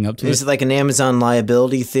leading up to it? Is it like an Amazon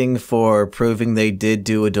liability thing for proving they did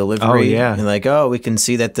do a delivery? Oh yeah, and like, oh, we can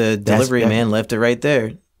see that the delivery man left it right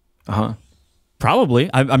there. Probably,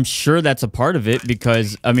 I'm sure that's a part of it,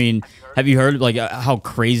 because I mean, have you heard like how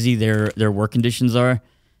crazy their work conditions are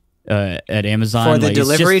at Amazon for the like,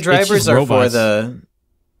 delivery drivers or for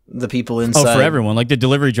the people inside? Oh, for everyone. Like the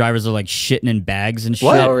delivery drivers are like shitting in bags and shit.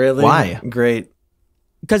 What? Oh, really? Why? Great.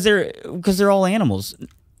 Because they're all animals.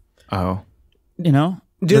 Oh. You know?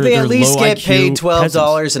 Do they at least get paid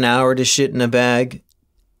 $12 an hour to shit in a bag?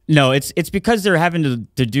 No, it's because they're having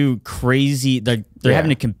to do crazy. They're having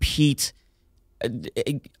to compete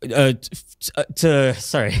to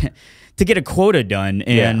get a quota done,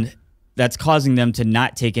 and that's causing them to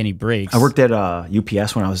not take any breaks. I worked at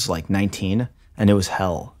UPS when I was like 19, and it was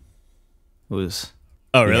hell. It was.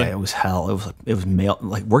 Oh really? Yeah, it was hell. It was mail.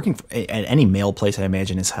 Like working at any mail place, I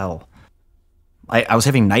imagine, is hell. I was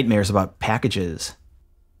having nightmares about packages.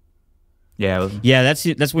 Yeah. Yeah,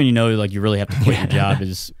 that's when you know like you really have to quit your job,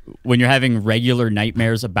 is when you're having regular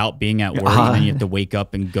nightmares about being at work, and then you have to wake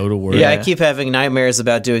up and go to work. Yeah, I keep having nightmares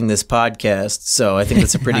about doing this podcast, so I think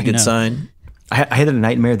that's a pretty good sign. I had a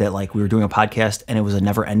nightmare that like we were doing a podcast and it was a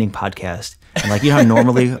never-ending podcast. And like, you know how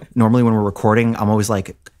normally when we're recording, I'm always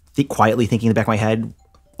like quietly thinking in the back of my head,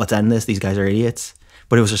 let's end this. These guys are idiots.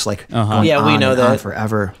 But it was just like going yeah, we know that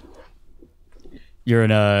forever. You're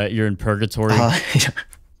in purgatory.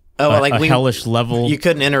 Like a hellish level. You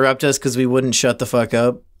couldn't interrupt us because we wouldn't shut the fuck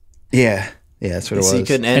up. Yeah, that's what it was. So you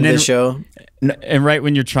couldn't end the show. And right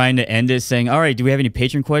when you're trying to end it, saying, "All right, do we have any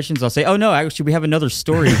patron questions?" I'll say, "Oh no, actually, we have another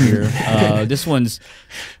story here. This one's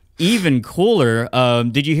even cooler.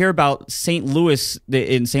 Did you hear about St. Louis?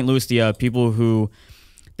 In St. Louis, the people who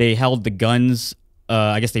they held the guns.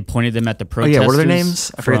 I guess they pointed them at the protesters. Oh yeah, what are their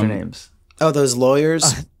names? I forget their names. Oh, those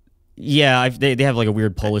lawyers. Yeah, they have like a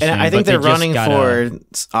weird Polish name. I think they're running for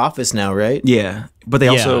office now, right? Yeah, but they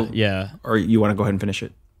also yeah. Or you want to go ahead and finish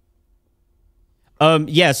it?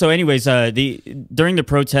 Yeah. So, anyways, during the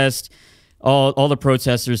protest, all the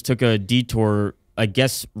protesters took a detour, I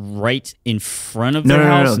guess, right in front of their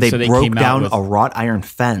house. No. They broke down a wrought iron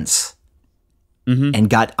fence and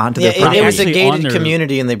got onto their property. It was a gated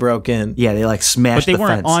community, and they broke in. Yeah, they like smashed the fence. But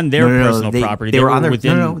they weren't on their personal property. They were on their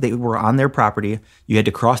they were on their property. You had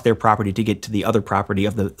to cross their property to get to the other property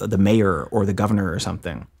of the mayor or the governor or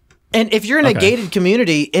something. And if you're in a gated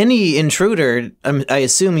community, any intruder, I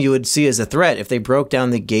assume you would see as a threat if they broke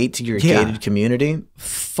down the gate to your gated community.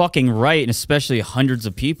 Fucking right, and especially hundreds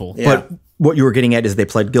of people. Yeah. But what you were getting at is they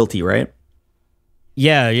pled guilty, right?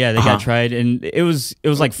 Yeah, they got tried, and it was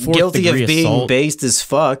like fourth guilty degree of being assault. based as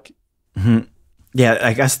fuck. Yeah,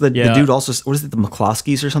 I guess the dude also, what is it, the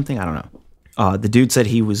McCloskeys or something? I don't know. The dude said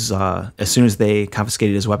he was as soon as they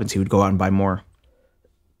confiscated his weapons, he would go out and buy more.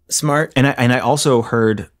 Smart. And I also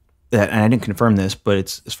heard that, and I didn't confirm this, but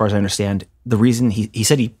it's, as far as I understand, the reason he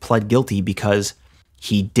said he pled guilty because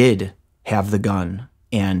he did have the gun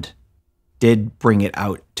and did bring it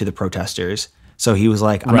out to the protesters. So he was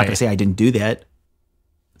like, I'm not going to say I didn't do that.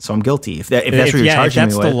 So I'm guilty. If that's what you're charging me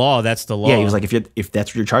with. That's the law. That's the law. Yeah, he was like, if that's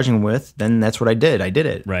what you're charging me with, then that's what I did. I did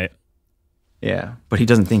it. Right. Yeah, but he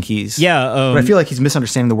doesn't think he's. Yeah, but I feel like he's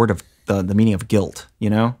misunderstanding the word of the meaning of guilt. You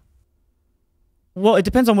know. Well, it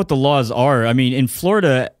depends on what the laws are. I mean, in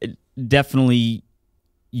Florida, definitely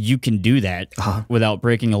you can do that without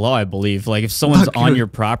breaking a law. I believe. Like if someone's on your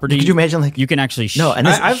property, could you imagine? Like you can actually.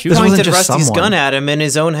 I've pointed Rusty's gun at him in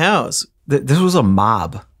his own house. This was a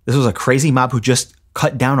mob. This was a crazy mob who just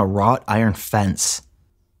cut down a wrought iron fence.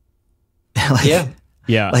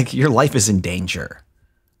 Yeah. Like your life is in danger.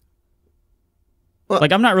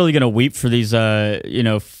 like I'm not really gonna weep for these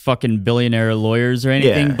fucking billionaire lawyers or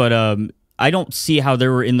anything, Yeah. but I don't see how they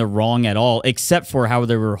were in the wrong at all, except for how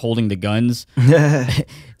they were holding the guns.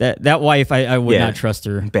 that wife, I would not trust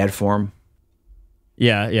her. Bad form.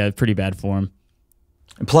 Yeah, pretty bad form.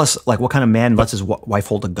 And plus, like, what kind of man lets his wife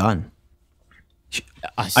hold a gun?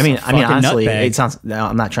 I mean, honestly, it sounds. Now,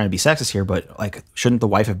 I'm not trying to be sexist here, but like, shouldn't the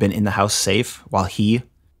wife have been in the house safe while he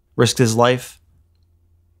risked his life?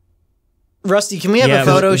 Rusty, can we have a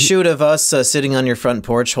photo shoot of us sitting on your front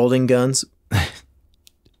porch holding guns?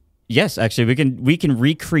 Yes, actually, we can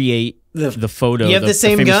recreate the photo. You have the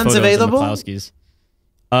same guns available?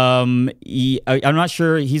 I'm not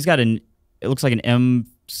sure. He's got it looks like an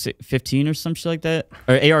M15 or some shit like that,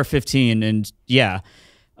 or AR-15, and yeah.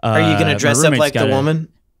 Are you gonna dress up like the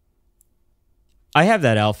woman? I have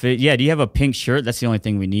that outfit. Yeah. Do you have a pink shirt? That's the only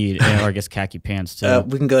thing we need, or I guess khaki pants too.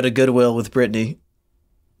 We can go to Goodwill with Brittany.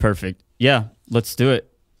 Perfect. Yeah, let's do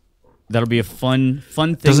it. That'll be a fun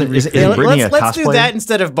thing. Let's do that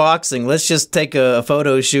instead of boxing. Let's just take a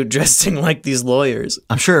photo shoot dressing like these lawyers.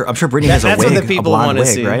 I'm sure Brittany has a wig, what the people a blonde want to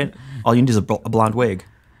wig, see, right? All you need is a blonde wig.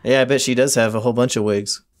 Yeah, I bet she does have a whole bunch of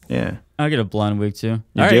wigs. Yeah, I'll get a blonde wig too. You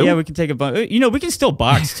All right, do? yeah, we can take a. We can still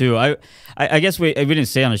box too. I guess we didn't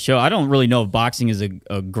say on the show. I don't really know if boxing is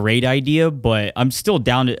a great idea, but I'm still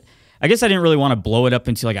down to. I guess I didn't really want to blow it up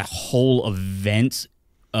into like a whole event,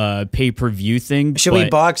 pay-per-view thing. Should we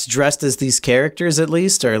box dressed as these characters at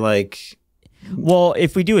least, or like? Well,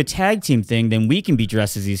 if we do a tag team thing, then we can be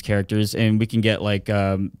dressed as these characters, and we can get like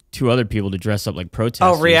 2 other people to dress up like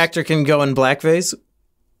protesters. Oh, Reactor can go in blackface.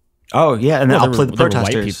 Oh yeah, and then I'll play the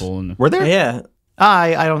protesters. White people were there? Yeah.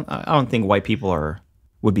 I don't think white people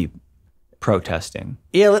would be protesting.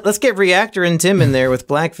 Yeah, let's get Reactor and Tim in there with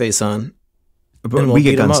blackface on. But we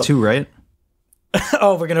get guns too, right?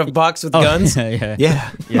 Oh, we're gonna box with guns? Yeah.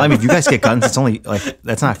 I mean, if you guys get guns, it's only like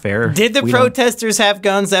that's not fair. Did the protesters have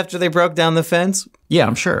guns after they broke down the fence? Yeah,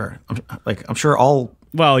 I'm sure. I'm sure all.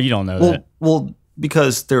 Well, you don't know that. Well,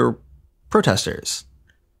 because they're protesters.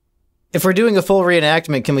 If we're doing a full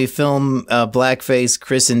reenactment, can we film blackface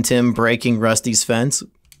Chris and Tim breaking Rusty's fence?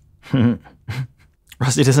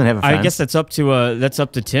 Rusty doesn't have a fence. I guess that's up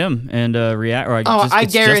to Tim and React. Or I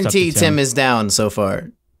guarantee Tim is down so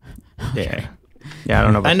far. Yeah. Yeah, I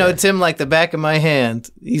don't know. I know Tim like the back of my hand.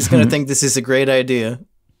 He's gonna think this is a great idea.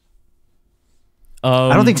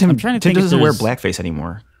 I don't think Tim doesn't wear black. blackface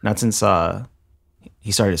anymore. Not since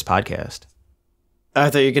he started his podcast. I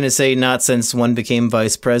thought you were gonna say not since one became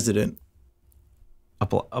vice president. A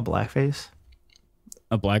blackface?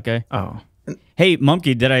 A black guy? Oh. Hey,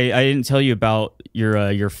 Monkey, I didn't tell you about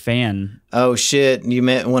your fan. Oh shit! You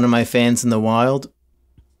met one of my fans in the wild?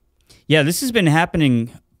 Yeah, this has been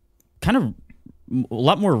happening kind of a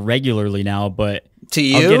lot more regularly now, but to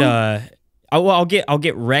you, I'll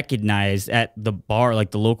get recognized at the bar,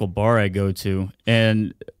 like the local bar I go to,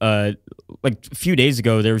 and like a few days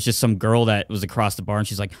ago there was just some girl that was across the bar, and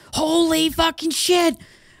she's like, "Holy fucking shit,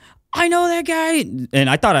 I know that guy," and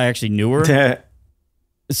I thought I actually knew her.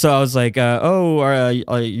 So I was like, "Oh,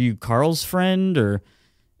 are you Carl's friend?"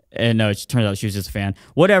 And no, it turns out she was just a fan.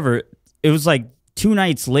 Whatever. It was like 2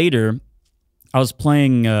 nights later, I was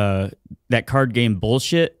playing that card game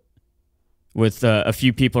Bullshit with a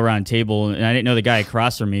few people around the table, and I didn't know the guy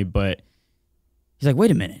across from me, but he's like,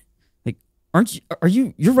 "Wait a minute, like,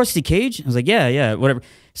 you're Rusty Cage?" I was like, "Yeah, whatever."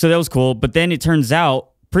 So that was cool, but then it turns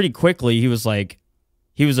out pretty quickly he was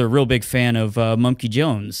a real big fan of Monkey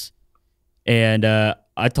Jones, and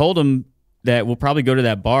I told him that we'll probably go to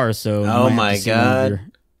that bar. So oh my god,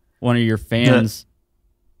 one of your fans.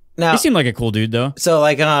 Now, he seemed like a cool dude, though. So,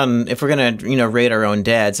 like, if we're gonna, rate our own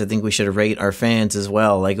dads, I think we should rate our fans as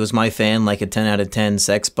well. Like, was my fan like a 10 out of 10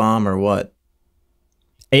 sex bomb or what?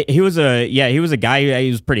 He was a guy.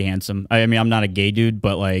 He was pretty handsome. I mean, I'm not a gay dude,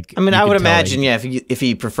 but like, I mean, I would imagine, if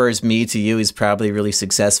he prefers me to you, he's probably really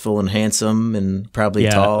successful and handsome and probably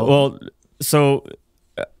tall. Well, so,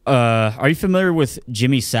 are you familiar with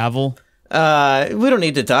Jimmy Savile? We don't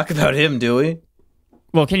need to talk about him, do we?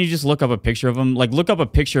 Well, can you just look up a picture of him? Like, look up a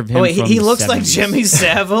picture of him. Oh, wait, from he the looks 70s. like Jimmy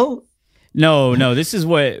Savile? No. This is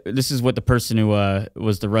what the person who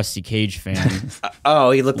was the Rusty Cage fan.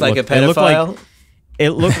 Oh, he looked like a pedophile? It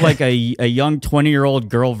looked like a young 20-year-old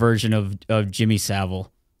girl version of Jimmy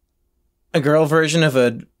Savile. A girl version of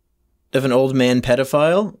an old man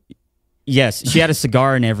pedophile? Yes, she had a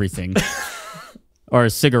cigar and everything. Or a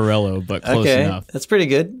cigarillo, but close enough. That's pretty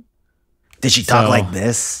good. Did she talk like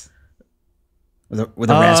this? With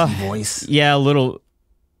a raspy voice? Yeah, a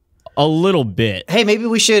little bit. Hey, maybe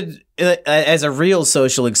we should, as a real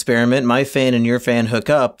social experiment, my fan and your fan hook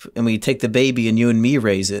up, and we take the baby and you and me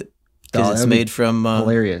raise it. because it's made from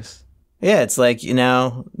hilarious. Yeah, it's like, you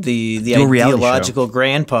know, the Do a reality ideological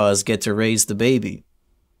grandpas get to raise the baby.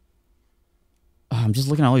 Oh, I'm just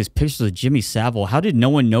looking at all these pictures of Jimmy Savile. How did no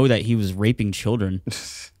one know that he was raping children?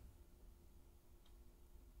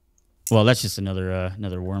 Well, that's just another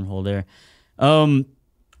wormhole there.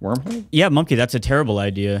 Wormhole? Yeah, Monkey, that's a terrible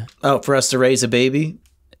idea. Oh, for us to raise a baby?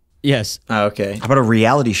 Yes. Oh, okay. How about a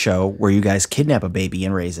reality show where you guys kidnap a baby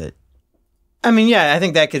and raise it? I mean, yeah, I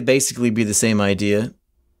think that could basically be the same idea.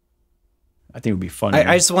 I think it would be funny.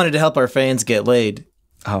 I just wanted to help our fans get laid.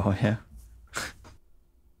 Oh, yeah.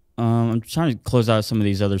 I'm trying to close out some of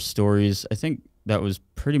these other stories. I think that was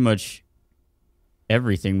pretty much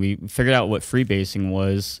everything. We figured out what freebasing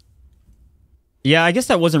was. Yeah, I guess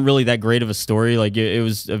that wasn't really that great of a story. Like, it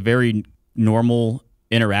was a very normal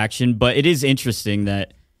interaction, but it is interesting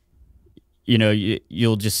that, you know,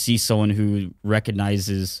 you'll just see someone who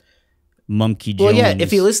recognizes Monkey Jones. Well, yeah,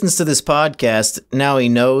 if he listens to this podcast, now he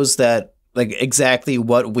knows that, like, exactly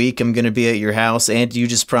what week I'm going to be at your house, and you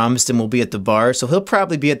just promised him we'll be at the bar, so he'll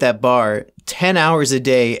probably be at that bar 10 hours a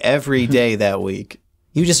day every day that week.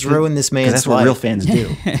 You just ruined this man's life. That's what real fans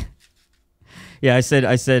do. Yeah, I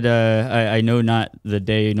said, I know not the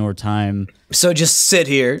day nor time. So just sit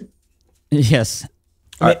here. Yes.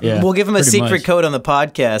 Yeah, we'll give him a secret much. code on the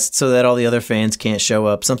podcast so that all the other fans can't show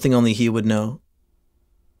up. Something only he would know.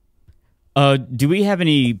 Do we have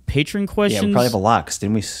any patron questions? Yeah, we probably have a lot. Cause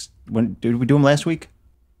did we do them last week?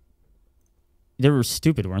 They were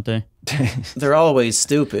stupid, weren't they? They're always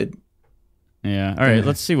stupid. Yeah. All right,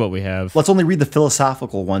 let's see what we have. Let's only read the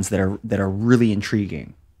philosophical ones that are really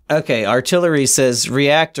intriguing. Okay, Artillery says,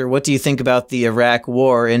 Reactor, what do you think about the Iraq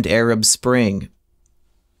War and Arab Spring?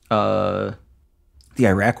 The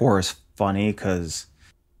Iraq War is funny because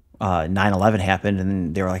 9/11 happened,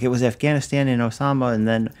 and they were like, it was Afghanistan and Osama, and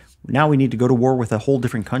then now we need to go to war with a whole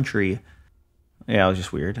different country. Yeah, it was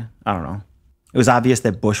just weird. I don't know. It was obvious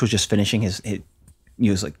that Bush was just finishing he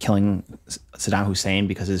was like killing Saddam Hussein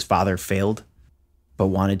because his father failed, but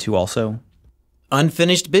wanted to also.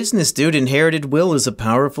 Unfinished business, dude. Inherited will is a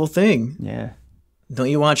powerful thing. Yeah. Don't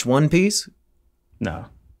you watch One Piece? No.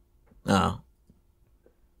 Oh.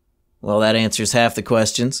 Well, that answers half the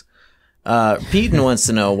questions. Peyton wants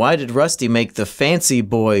to know, why did Rusty make the Fancy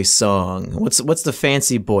Boy song? What's the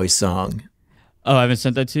Fancy Boy song? Oh, I haven't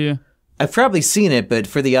sent that to you? I've probably seen it, but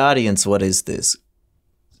for the audience, what is this?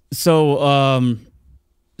 So,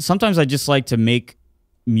 sometimes I just like to make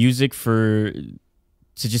music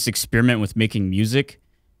to just experiment with making music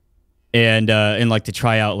and like to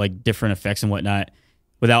try out like different effects and whatnot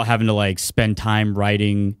without having to like spend time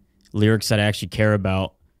writing lyrics that I actually care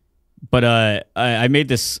about. But I made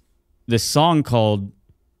this song called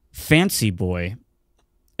Fancy Boy,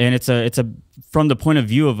 and it's a from the point of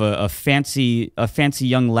view of a fancy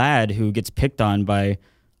young lad who gets picked on by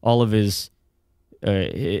all of his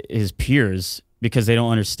peers because they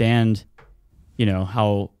don't understand, you know,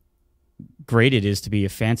 how great it is to be a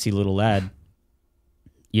fancy little lad.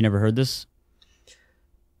 You never heard this?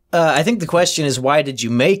 I think the question is, why did you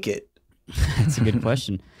make it? That's a good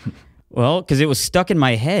question. Well, because it was stuck in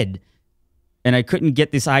my head, and I couldn't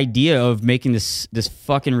get this idea of making this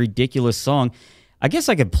fucking ridiculous song. I guess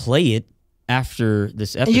I could play it after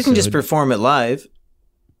this episode. You can just perform it live.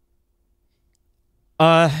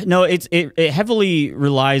 No, it heavily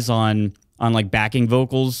relies on like backing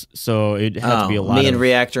vocals, so it had to be a lot. Me and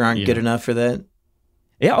Reactor aren't good enough for that.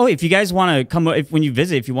 Yeah. Oh, if you guys want to come, when you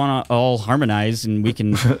visit, if you want to all harmonize and we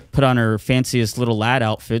can put on our fanciest little lad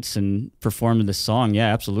outfits and perform this song,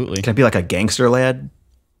 yeah, absolutely. Can I be like a gangster lad?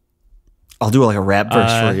 I'll do like a rap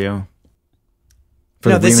verse for you.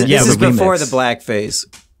 No, this is before the blackface.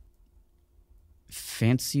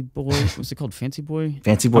 Fancy Boy, what's it called? Fancy Boy.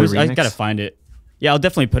 Fancy Boy remix. I gotta find it. Yeah, I'll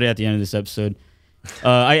definitely put it at the end of this episode.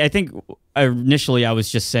 I think initially I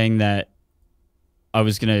was just saying that I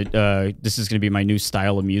was gonna this is gonna be my new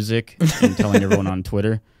style of music and telling everyone on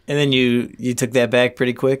Twitter. And then you took that back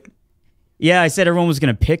pretty quick. Yeah, I said everyone was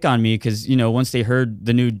gonna pick on me because, you know, once they heard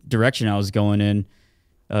the new direction I was going in,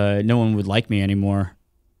 no one would like me anymore.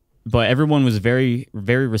 But everyone was very,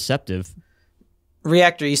 very receptive.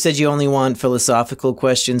 Reactor, you said you only want philosophical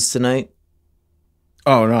questions tonight?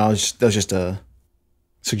 Oh no, that was just a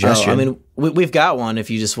suggestion. I mean, we've got one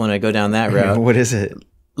if you just want to go down that route. What is it?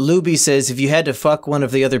 Luby says, if you had to fuck one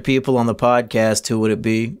of the other people on the podcast, who would it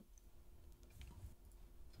be?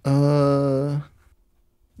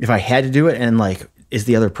 If I had to do it, and like, is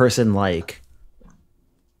the other person like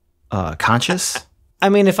conscious? I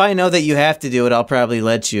mean, if I know that you have to do it, I'll probably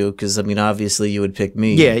let you, because I mean, obviously you would pick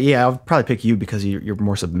me. Yeah, I'll probably pick you because you're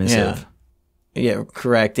more submissive. Yeah,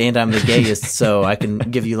 correct. And I'm the gayest, so I can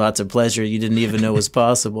give you lots of pleasure you didn't even know was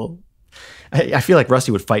possible. I feel like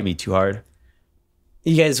Rusty would fight me too hard.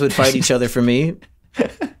 You guys would fight each other for me?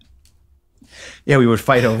 Yeah, we would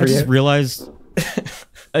fight over I just it. realized.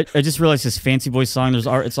 I just realized this Fancy Boy song.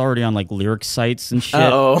 It's already on like lyric sites and shit.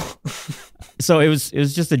 Uh-oh. So it was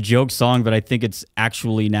just a joke song, but I think it's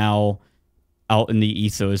actually now out in the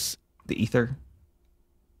ethos. The ether?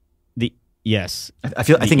 Yes. I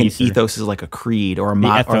think an ethos is like a creed or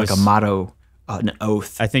like a motto, an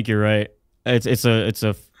oath. I think you're right. It's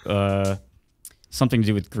a something to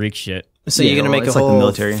do with Greek shit. So you're gonna make a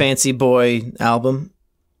whole Fancy Boy album?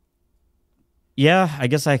 Yeah, I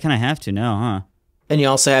guess I kind of have to now, huh? And you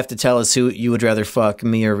also have to tell us who you would rather fuck,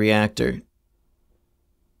 me or Reactor.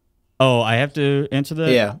 Oh, I have to answer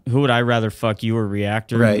that? Yeah. Who would I rather fuck, you or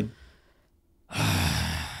Reactor? Right.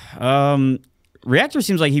 Reactor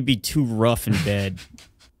seems like he'd be too rough in bed.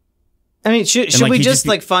 I mean, should like, we just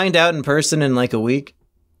like find out in person in like a week?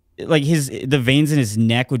 Like the veins in his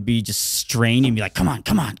neck would be just strained. He'd be like, "Come on,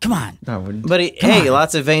 come on, come on!" But hey,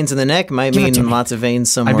 lots of veins in the neck might mean lots of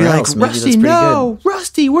veins somewhere I'd be else. like, Maybe Rusty, that's pretty no, good.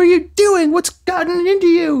 Rusty, what are you doing? What's gotten into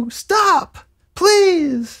you? Stop,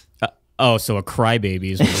 please. Oh, so a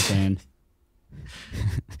crybaby is what you're saying.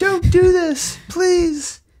 Don't do this,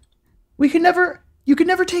 please. You can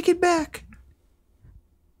never take it back.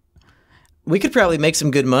 We could probably make some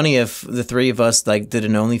good money if the three of us like did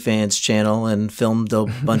an OnlyFans channel and filmed a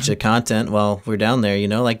bunch of content while we're down there.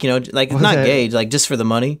 Like not gay, like just for the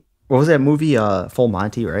money. What was that movie? Full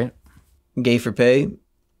Monty, right? Gay for pay.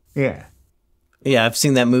 Yeah. Yeah, I've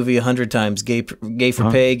seen that movie 100 times. Gay for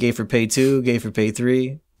pay, Gay for pay 2, Gay for pay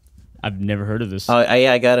 3. I've never heard of this. I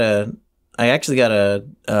actually got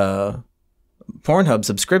a Pornhub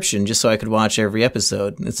subscription just so I could watch every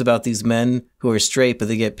episode. It's about these men who are straight, but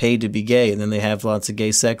they get paid to be gay, and then they have lots of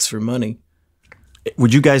gay sex for money.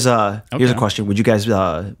 Would you guys, here's a question. Would you guys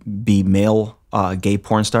be male gay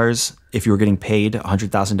porn stars if you were getting paid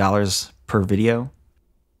 $100,000 per video?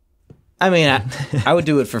 I mean, I would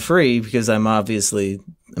do it for free because I'm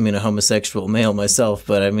a homosexual male myself,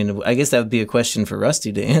 but I mean, I guess that would be a question for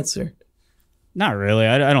Rusty to answer. Not really.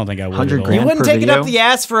 I don't think I would. 100 at all. grand? You wouldn't per take video? it up the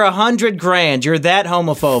ass for $100,000. You're that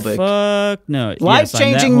homophobic. Fuck no.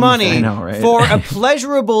 Life-changing money I know, right? for a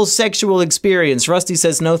pleasurable sexual experience. Rusty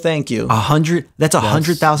says no, thank you. That's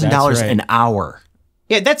 $100,000 right. an hour.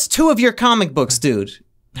 Yeah, that's 2 of your comic books, dude.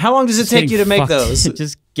 How long does it take you to make those?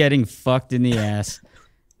 Just getting fucked in the ass.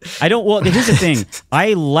 Well, here's the thing.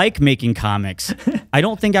 I like making comics. I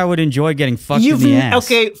don't think I would enjoy getting fucked in the ass.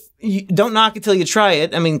 Okay, don't knock it till you try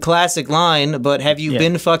it. I mean, classic line, but have you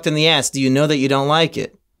been fucked in the ass? Do you know that you don't like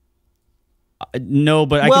it? No,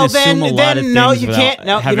 but I can assume a lot of things. No, you can't.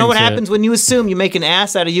 No, you know what to... happens when you assume you make an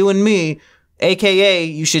ass out of you and me, AKA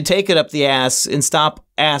you should take it up the ass and stop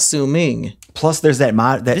assuming. Plus, there's that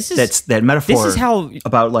that metaphor This is how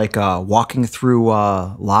about like walking through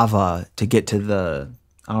lava to get to the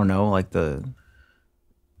like the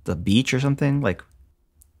beach or something, like,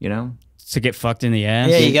 to get fucked in the ass.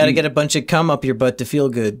 Yeah, you got to get a bunch of cum up your butt to feel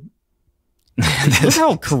good. Look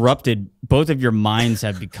how corrupted both of your minds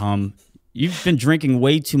have become. You've been drinking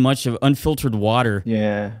way too much of unfiltered water.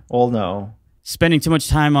 Yeah. Well, no. Spending too much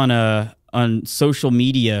time on social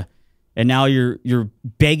media, and now you're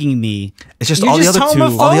begging me. It's just You're all just the other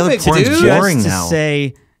homophobic, porn's dude. boring Just to now.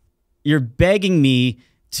 say, you're begging me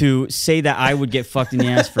to say that I would get fucked in the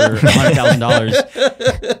ass for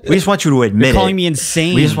 $100,000. We just want you to admit You're calling it. me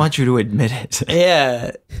insane. We just want you to admit it.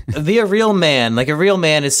 Yeah, be a real man. Like a real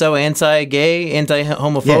man is so anti-gay,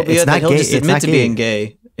 anti-homophobia Yeah, it's not that he'll gay. just It's admit not to gay. being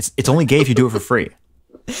gay. It's only gay if you do it for free.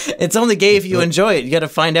 It's only gay if you enjoy it. You got to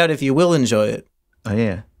find out if you will enjoy it. Oh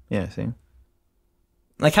yeah, yeah. See,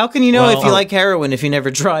 Like, how can you know Well, if you like heroin if you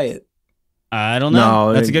never try it? I don't know.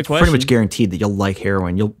 no, That's a good it's question. Pretty much guaranteed that you'll like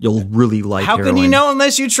heroin. You'll really like. How heroin. can you know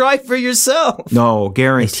unless you try for yourself? No, They say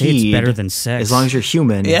guaranteed. it's better than sex. As long as you're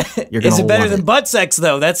human. Yeah, you're gonna is it better love than butt sex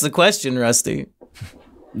though? That's the question, Rusty.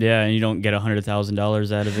 yeah, and you don't get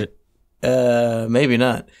 $100,000 out of it. Maybe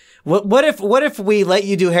not. What if we let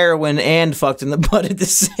you do heroin and fucked in the butt at the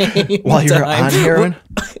same While you're time? on heroin?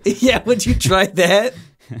 Yeah, would you try that?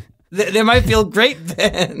 They might feel great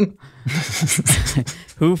then.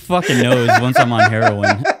 Who fucking knows once I'm on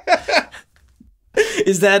heroin?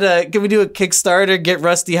 Is that can we do a Kickstarter, get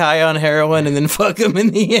Rusty high on heroin and then fuck him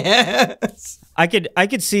in the ass? I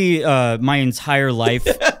could see my entire life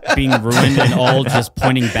being ruined and all just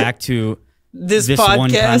pointing back to This this podcast.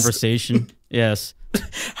 one conversation. Yes.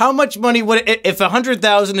 How much money would it, if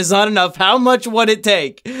 100,000 is not enough? How much would it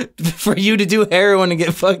take for you to do heroin and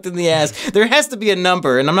get fucked in the ass? There has to be a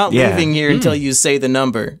number, and I'm not leaving here until you say the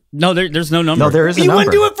number. No, there's no number. No, there is a You number.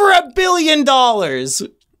 wouldn't do it for $1 billion.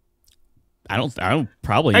 I don't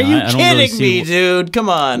probably Are not. you I don't kidding really see me, dude? Come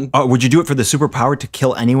on. Oh, would you do it for the superpower to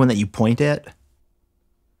kill anyone that you point at?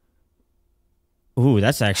 Ooh,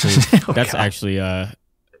 that's actually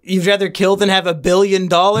You'd rather kill than have $1 billion?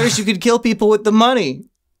 You could kill people with the money.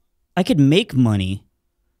 I could make money.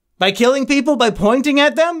 By killing people? By pointing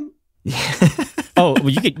at them? Oh, well,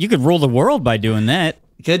 you could rule the world by doing that.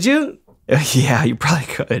 Could you? Yeah, you probably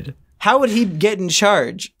could. How would he get in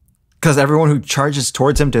charge? Because everyone who charges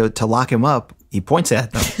towards him to lock him up, he points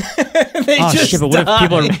at them. They Oh just shit! But what die.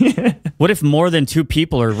 if people are? What if more than 2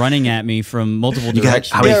 people are running at me from multiple You got-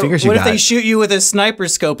 directions? how many fingers you what if got? they shoot you with a sniper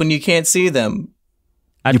scope and you can't see them?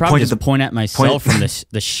 I'd You probably pointed just point at myself from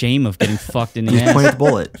the shame of getting fucked in the You ass. point at the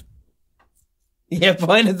bullet. Yeah,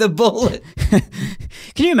 point at the bullet.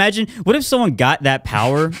 Can you imagine? What if someone got that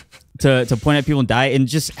power to point at people and die, and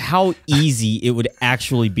just how easy it would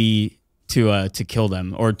actually be to kill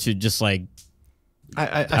them, or to just like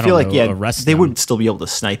I don't feel like know, arrest they them. would still be able to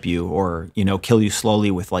snipe you or kill you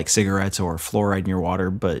slowly with like cigarettes or fluoride in your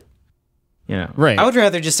water, but right? I would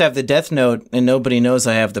rather just have the death note and nobody knows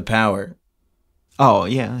I have the power. Oh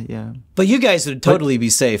yeah. But you guys would totally be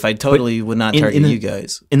safe. I totally would not target you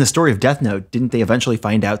guys. In the story of Death Note, didn't they eventually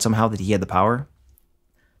find out somehow that he had the power?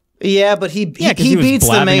 Yeah, but he 'cause he was beats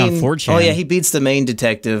the blabbing on main. 4chan. Oh yeah, he beats the main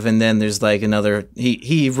detective, and then there's like another.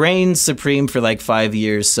 He reigns supreme for like 5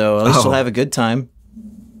 years, so at least Oh. you'll have a good time.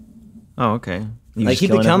 Oh, okay. Like he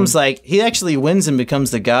becomes like he actually wins and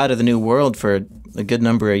becomes the god of the new world for a good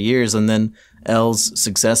number of years, and then L's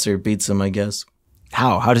successor beats him, I guess.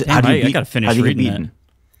 how do Damn, you I beat? gotta finish how do you get reading beaten?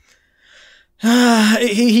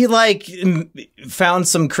 He like found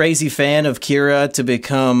some crazy fan of Kira to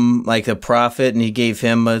become like a prophet, and he gave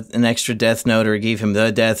him an extra death note, or he gave him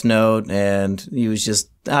the death note, and he was just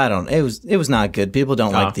it was not good. People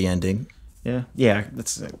don't like the ending. Yeah.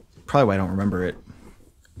 That's probably why I don't remember it.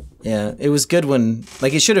 Yeah, it was good when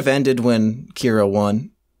like it should have ended when Kira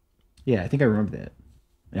won. Yeah, I think I remember that.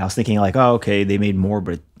 And I was thinking like, oh, okay, they made more,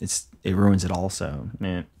 but it ruins it all. So,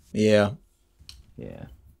 man, Yeah,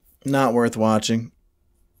 not worth watching.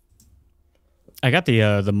 I got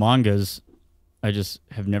the mangas. I just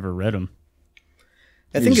have never read them.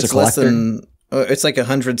 I You're think just it's a less collector? than it's like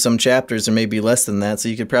 100 some chapters, or maybe less than that. So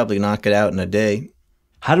you could probably knock it out in a day.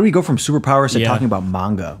 how do we go from superpowers to Yeah. talking about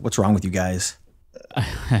manga? What's wrong with you guys?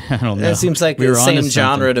 I don't know. That seems like We the were onto same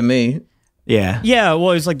genre something. to me. Yeah, Yeah,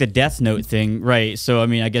 well, it's like the Death Note thing, right? So I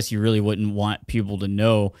mean, I guess you really wouldn't want people to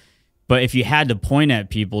know, but if you had to point at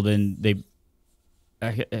people, then you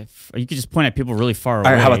could just point at people really far away.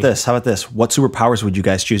 All right, how about this? What superpowers would you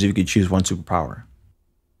guys choose if you could choose one superpower?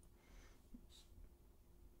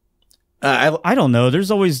 I don't know.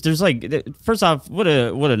 There's like, first off, what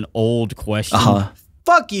an old question.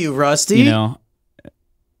 Fuck you, Rusty. You know.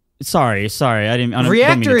 Sorry. I didn't mean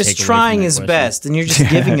Reactor to is take away from trying that his question. best, and you're just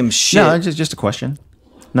giving him shit. No, it's just a question.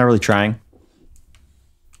 Not really trying.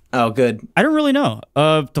 Oh, good. I don't really know.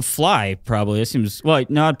 To fly, probably. It seems, well,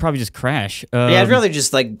 no, I'd probably just crash. Yeah, I'd rather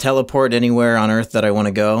just like teleport anywhere on Earth that I want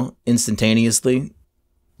to go instantaneously.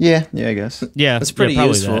 Yeah, I guess. Yeah, That's pretty probably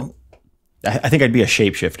useful. I think I'd be a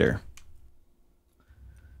shapeshifter.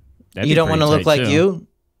 That'd You be don't want to pretty look tight, like too. you?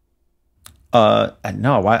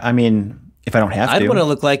 No, I mean, if I don't have I'd to. want to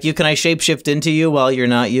look like you. Can I shapeshift into you while you're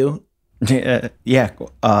not you? Yeah.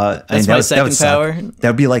 That's my second power. That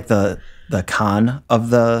would be like the con of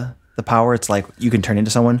the power. It's like you can turn into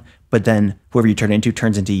someone, but then whoever you turn into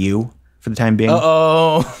turns into you for the time being.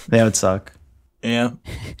 Oh, That would suck. yeah.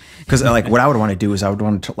 Because like what I would want to do is I would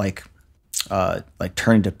want to like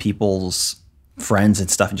turn into people's friends and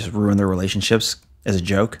stuff and just ruin their relationships as a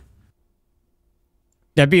joke.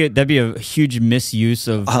 That'd be a huge misuse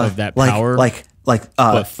of that power.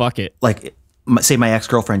 But fuck it. Like say my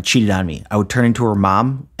ex-girlfriend cheated on me, I would turn into her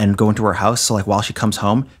mom and go into her house. So like while she comes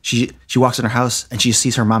home, she walks in her house and she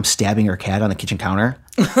sees her mom stabbing her cat on the kitchen counter.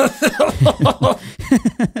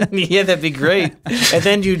 Yeah, that'd be great. And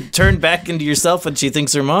then you turn back into yourself when she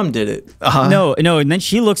thinks her mom did it. No, and then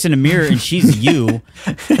she looks in a mirror and she's you,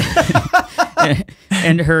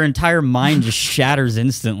 and her entire mind just shatters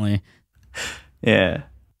instantly. Yeah.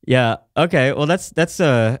 Yeah. Okay. Well, that's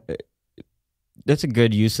a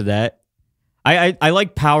good use of that. I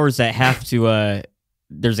like powers that have to.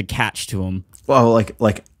 There's a catch to them. Well, like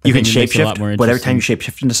you can think it makes it a lot more shapeshift, but every time you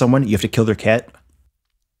shapeshift into someone, you have to kill their cat.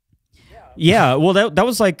 Yeah, well, that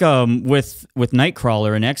was like with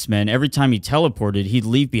Nightcrawler and X-Men. Every time he teleported, he'd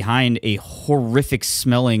leave behind a horrific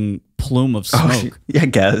smelling plume of smoke. Yeah, I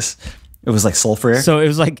guess it was like sulfur. So it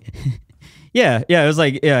was like, it was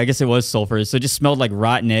like, I guess it was sulfur. So it just smelled like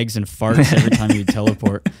rotten eggs and farts every time he'd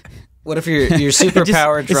teleport. What if your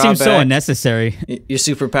superpower drawback? It seems so unnecessary. Your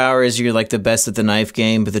superpower is you're like the best at the knife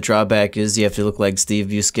game, but the drawback is you have to look like Steve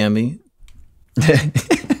Buscemi.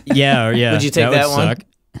 Yeah. Would you take that one? Suck.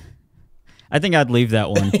 I think I'd leave that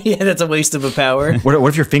one. Yeah, that's a waste of a power. What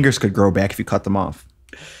if your fingers could grow back if you cut them off?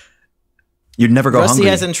 You'd never go Rusty hungry.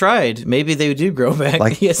 hasn't tried. Maybe they do grow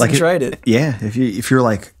back. He hasn't tried it. Yeah, if you're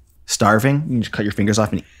like starving, you can just cut your fingers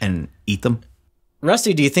off and eat them.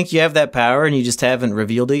 Rusty, do you think you have that power and you just haven't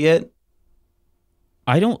revealed it yet?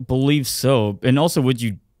 I don't believe so. And also,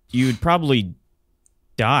 you'd probably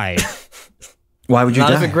die. Why would you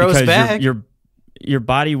Not die? if it grows because back. Your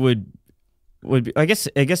body would be, I guess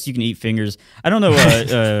you can eat fingers. I don't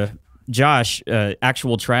know. Josh,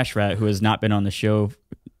 actual trash rat, who has not been on the show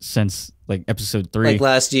since like episode 3, like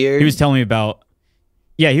last year. He was telling me about.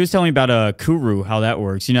 Yeah, he was telling me about Kuru, how that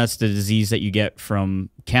works. You know, that's the disease that you get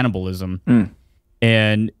from cannibalism.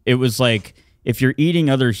 And it was like, if you're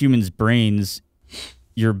eating other humans' brains,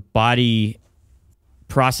 your body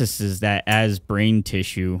processes that as brain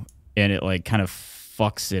tissue, and it like kind of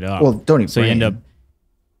fucks it up. Well, don't eat so brain. You end up.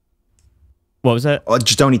 What was that? Well,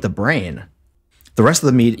 just don't eat the brain. The rest of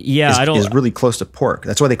the meat is really close to pork.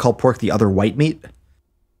 That's why they call pork the other white meat,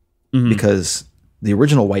 because the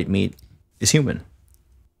original white meat is human.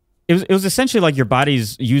 It was essentially like your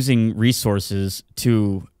body's using resources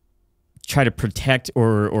to try to protect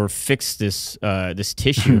or fix this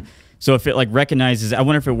tissue. So if it like recognizes, I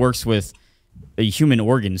wonder if it works with human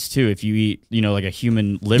organs too. If you eat, like a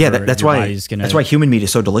human liver, that's why human meat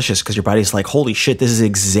is so delicious, because your body's like, holy shit, this is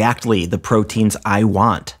exactly the proteins I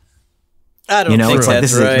want. I don't think it's like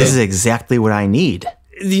that's right. This is exactly what I need.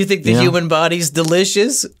 Do you think the human body's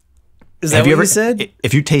delicious? Is that what you said?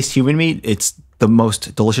 If you taste human meat, it's the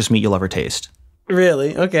most delicious meat you'll ever taste.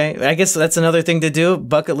 Really? Okay. I guess that's another thing to do.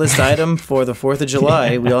 Bucket list item for the 4th of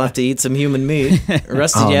July. We all have to eat some human meat.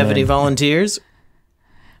 Rusty, do you have any volunteers?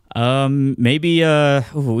 Maybe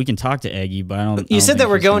we can talk to Eggy, but I don't. You said that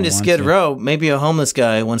we're going to Skid Row. Maybe a homeless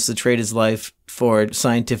guy wants to trade his life for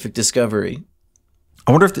scientific discovery.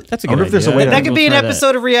 I wonder if that's a good idea. If there's a way that could be an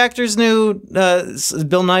episode of Reactor's new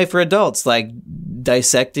Bill Nye for adults, like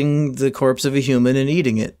dissecting the corpse of a human and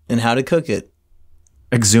eating it, and how to cook it.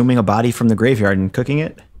 Exhuming a body from the graveyard and cooking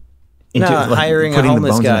it? Hiring a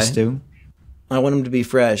homeless guy. In a stew? I want him to be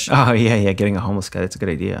fresh. Oh, yeah, getting a homeless guy. That's a good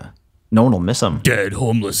idea. No one will miss him. Dead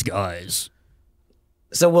homeless guys.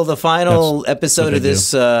 So will the final episode of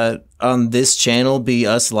this on this channel be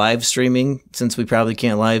us live streaming, since we probably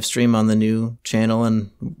can't live stream on the new channel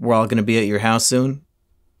and we're all going to be at your house soon?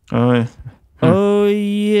 Oh,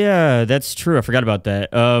 yeah, that's true. I forgot about that.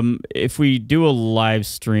 If we do a live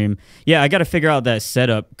stream, I got to figure out that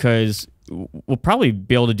setup, because we'll probably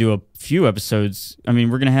be able to do a few episodes. I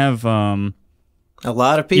mean, we're going to have a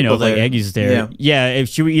lot of people there. Like Eggy's there. Yeah,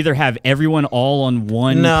 should we either have everyone all on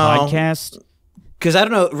one podcast? Because I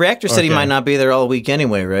don't know. Reactor said he might not be there all week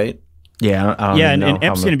anyway, right? Yeah, I don't know. And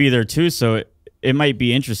Emp's going to be there too, so it might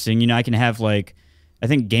be interesting. I can have I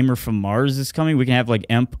think Gamer from Mars is coming. We can have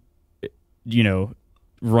Emp,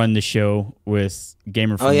 run the show with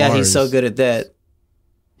Gamer from Mars. Oh yeah, he's so good at that.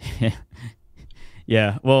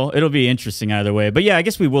 Yeah, well, it'll be interesting either way. But yeah, I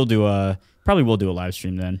guess we will probably will do a live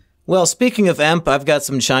stream then. Well, speaking of Emp, I've got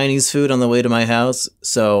some Chinese food on the way to my house,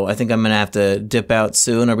 so I think I'm going to have to dip out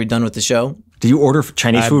soon. Are we done with the show? Did you order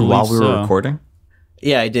Chinese food while we were recording?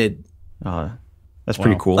 Yeah, I did. That's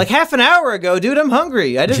pretty cool. Like half an hour ago, dude, I'm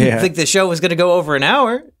hungry. I didn't think the show was going to go over an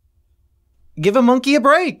hour. Give a monkey a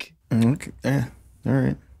break. Okay. All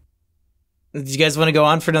right. Do you guys want to go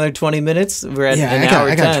on for another 20 minutes? We're at an hour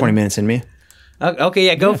 10. I got 20 minutes in me. Okay,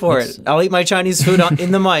 yeah, go for it. I'll eat my Chinese food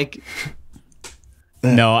in the mic.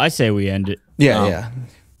 No, I say we end it. Yeah.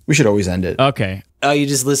 We should always end it. Okay. Oh, you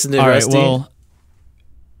just listened to All Rusty? Right, well,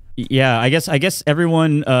 yeah, I guess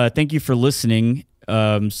everyone, thank you for listening.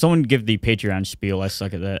 Someone give the Patreon spiel. I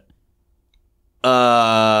suck at that.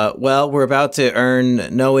 Well, we're about to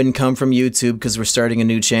earn no income from YouTube because we're starting a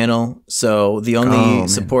new channel. So the only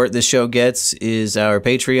support this show gets is our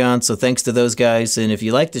Patreon. So thanks to those guys. And if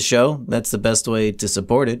you like the show, that's the best way to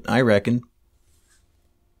support it, I reckon.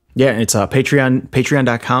 Yeah, it's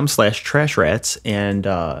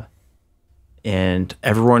patreon.com/TrashRats, and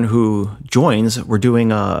everyone who joins, we're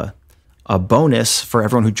doing a bonus for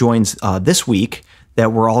everyone who joins this week,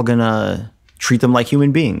 that we're all gonna treat them like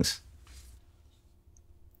human beings.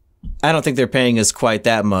 I don't think they're paying us quite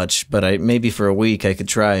that much, but maybe for a week I could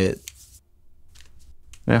try it.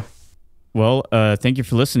 Yeah. Well, thank you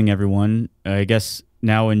for listening, everyone. I guess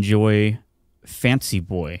now enjoy Fancy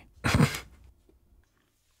Boy.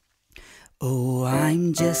 Oh,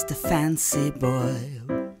 I'm just a fancy boy.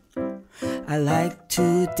 I like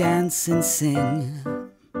to dance and sing.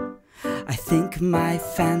 I think my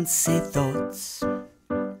fancy thoughts.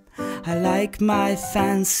 I like my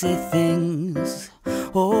fancy things.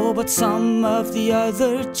 Oh, but some of the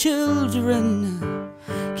other children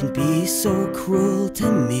can be so cruel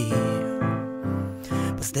to me.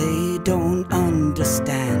 But they don't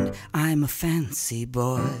understand. I'm a fancy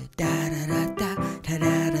boy. Da da da da da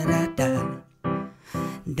da da da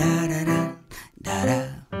da da da da da.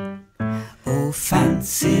 Oh,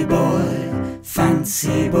 fancy boy,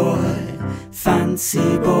 fancy boy,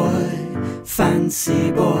 fancy boy,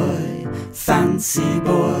 fancy boy, fancy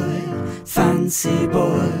boy, fancy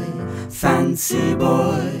boy, fancy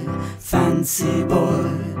boy, fancy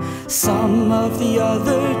boy. Some of the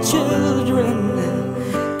other children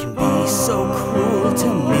can be so cruel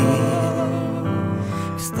to me,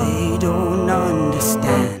 'cause they don't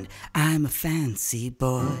understand. I'm a fancy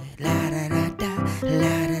boy. La da da da,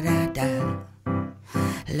 la da da da,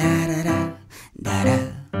 la da da da da.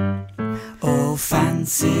 Oh,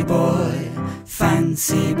 fancy boy,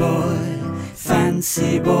 fancy boy,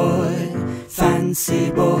 fancy boy, fancy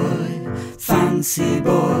boy, fancy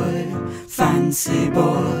boy, fancy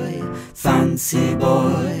boy, fancy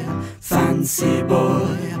boy, fancy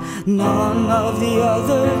boy. None of the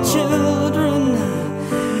other children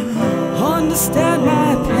understand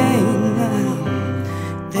my pain.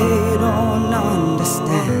 They don't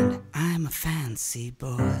understand. I'm a fancy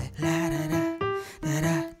boy.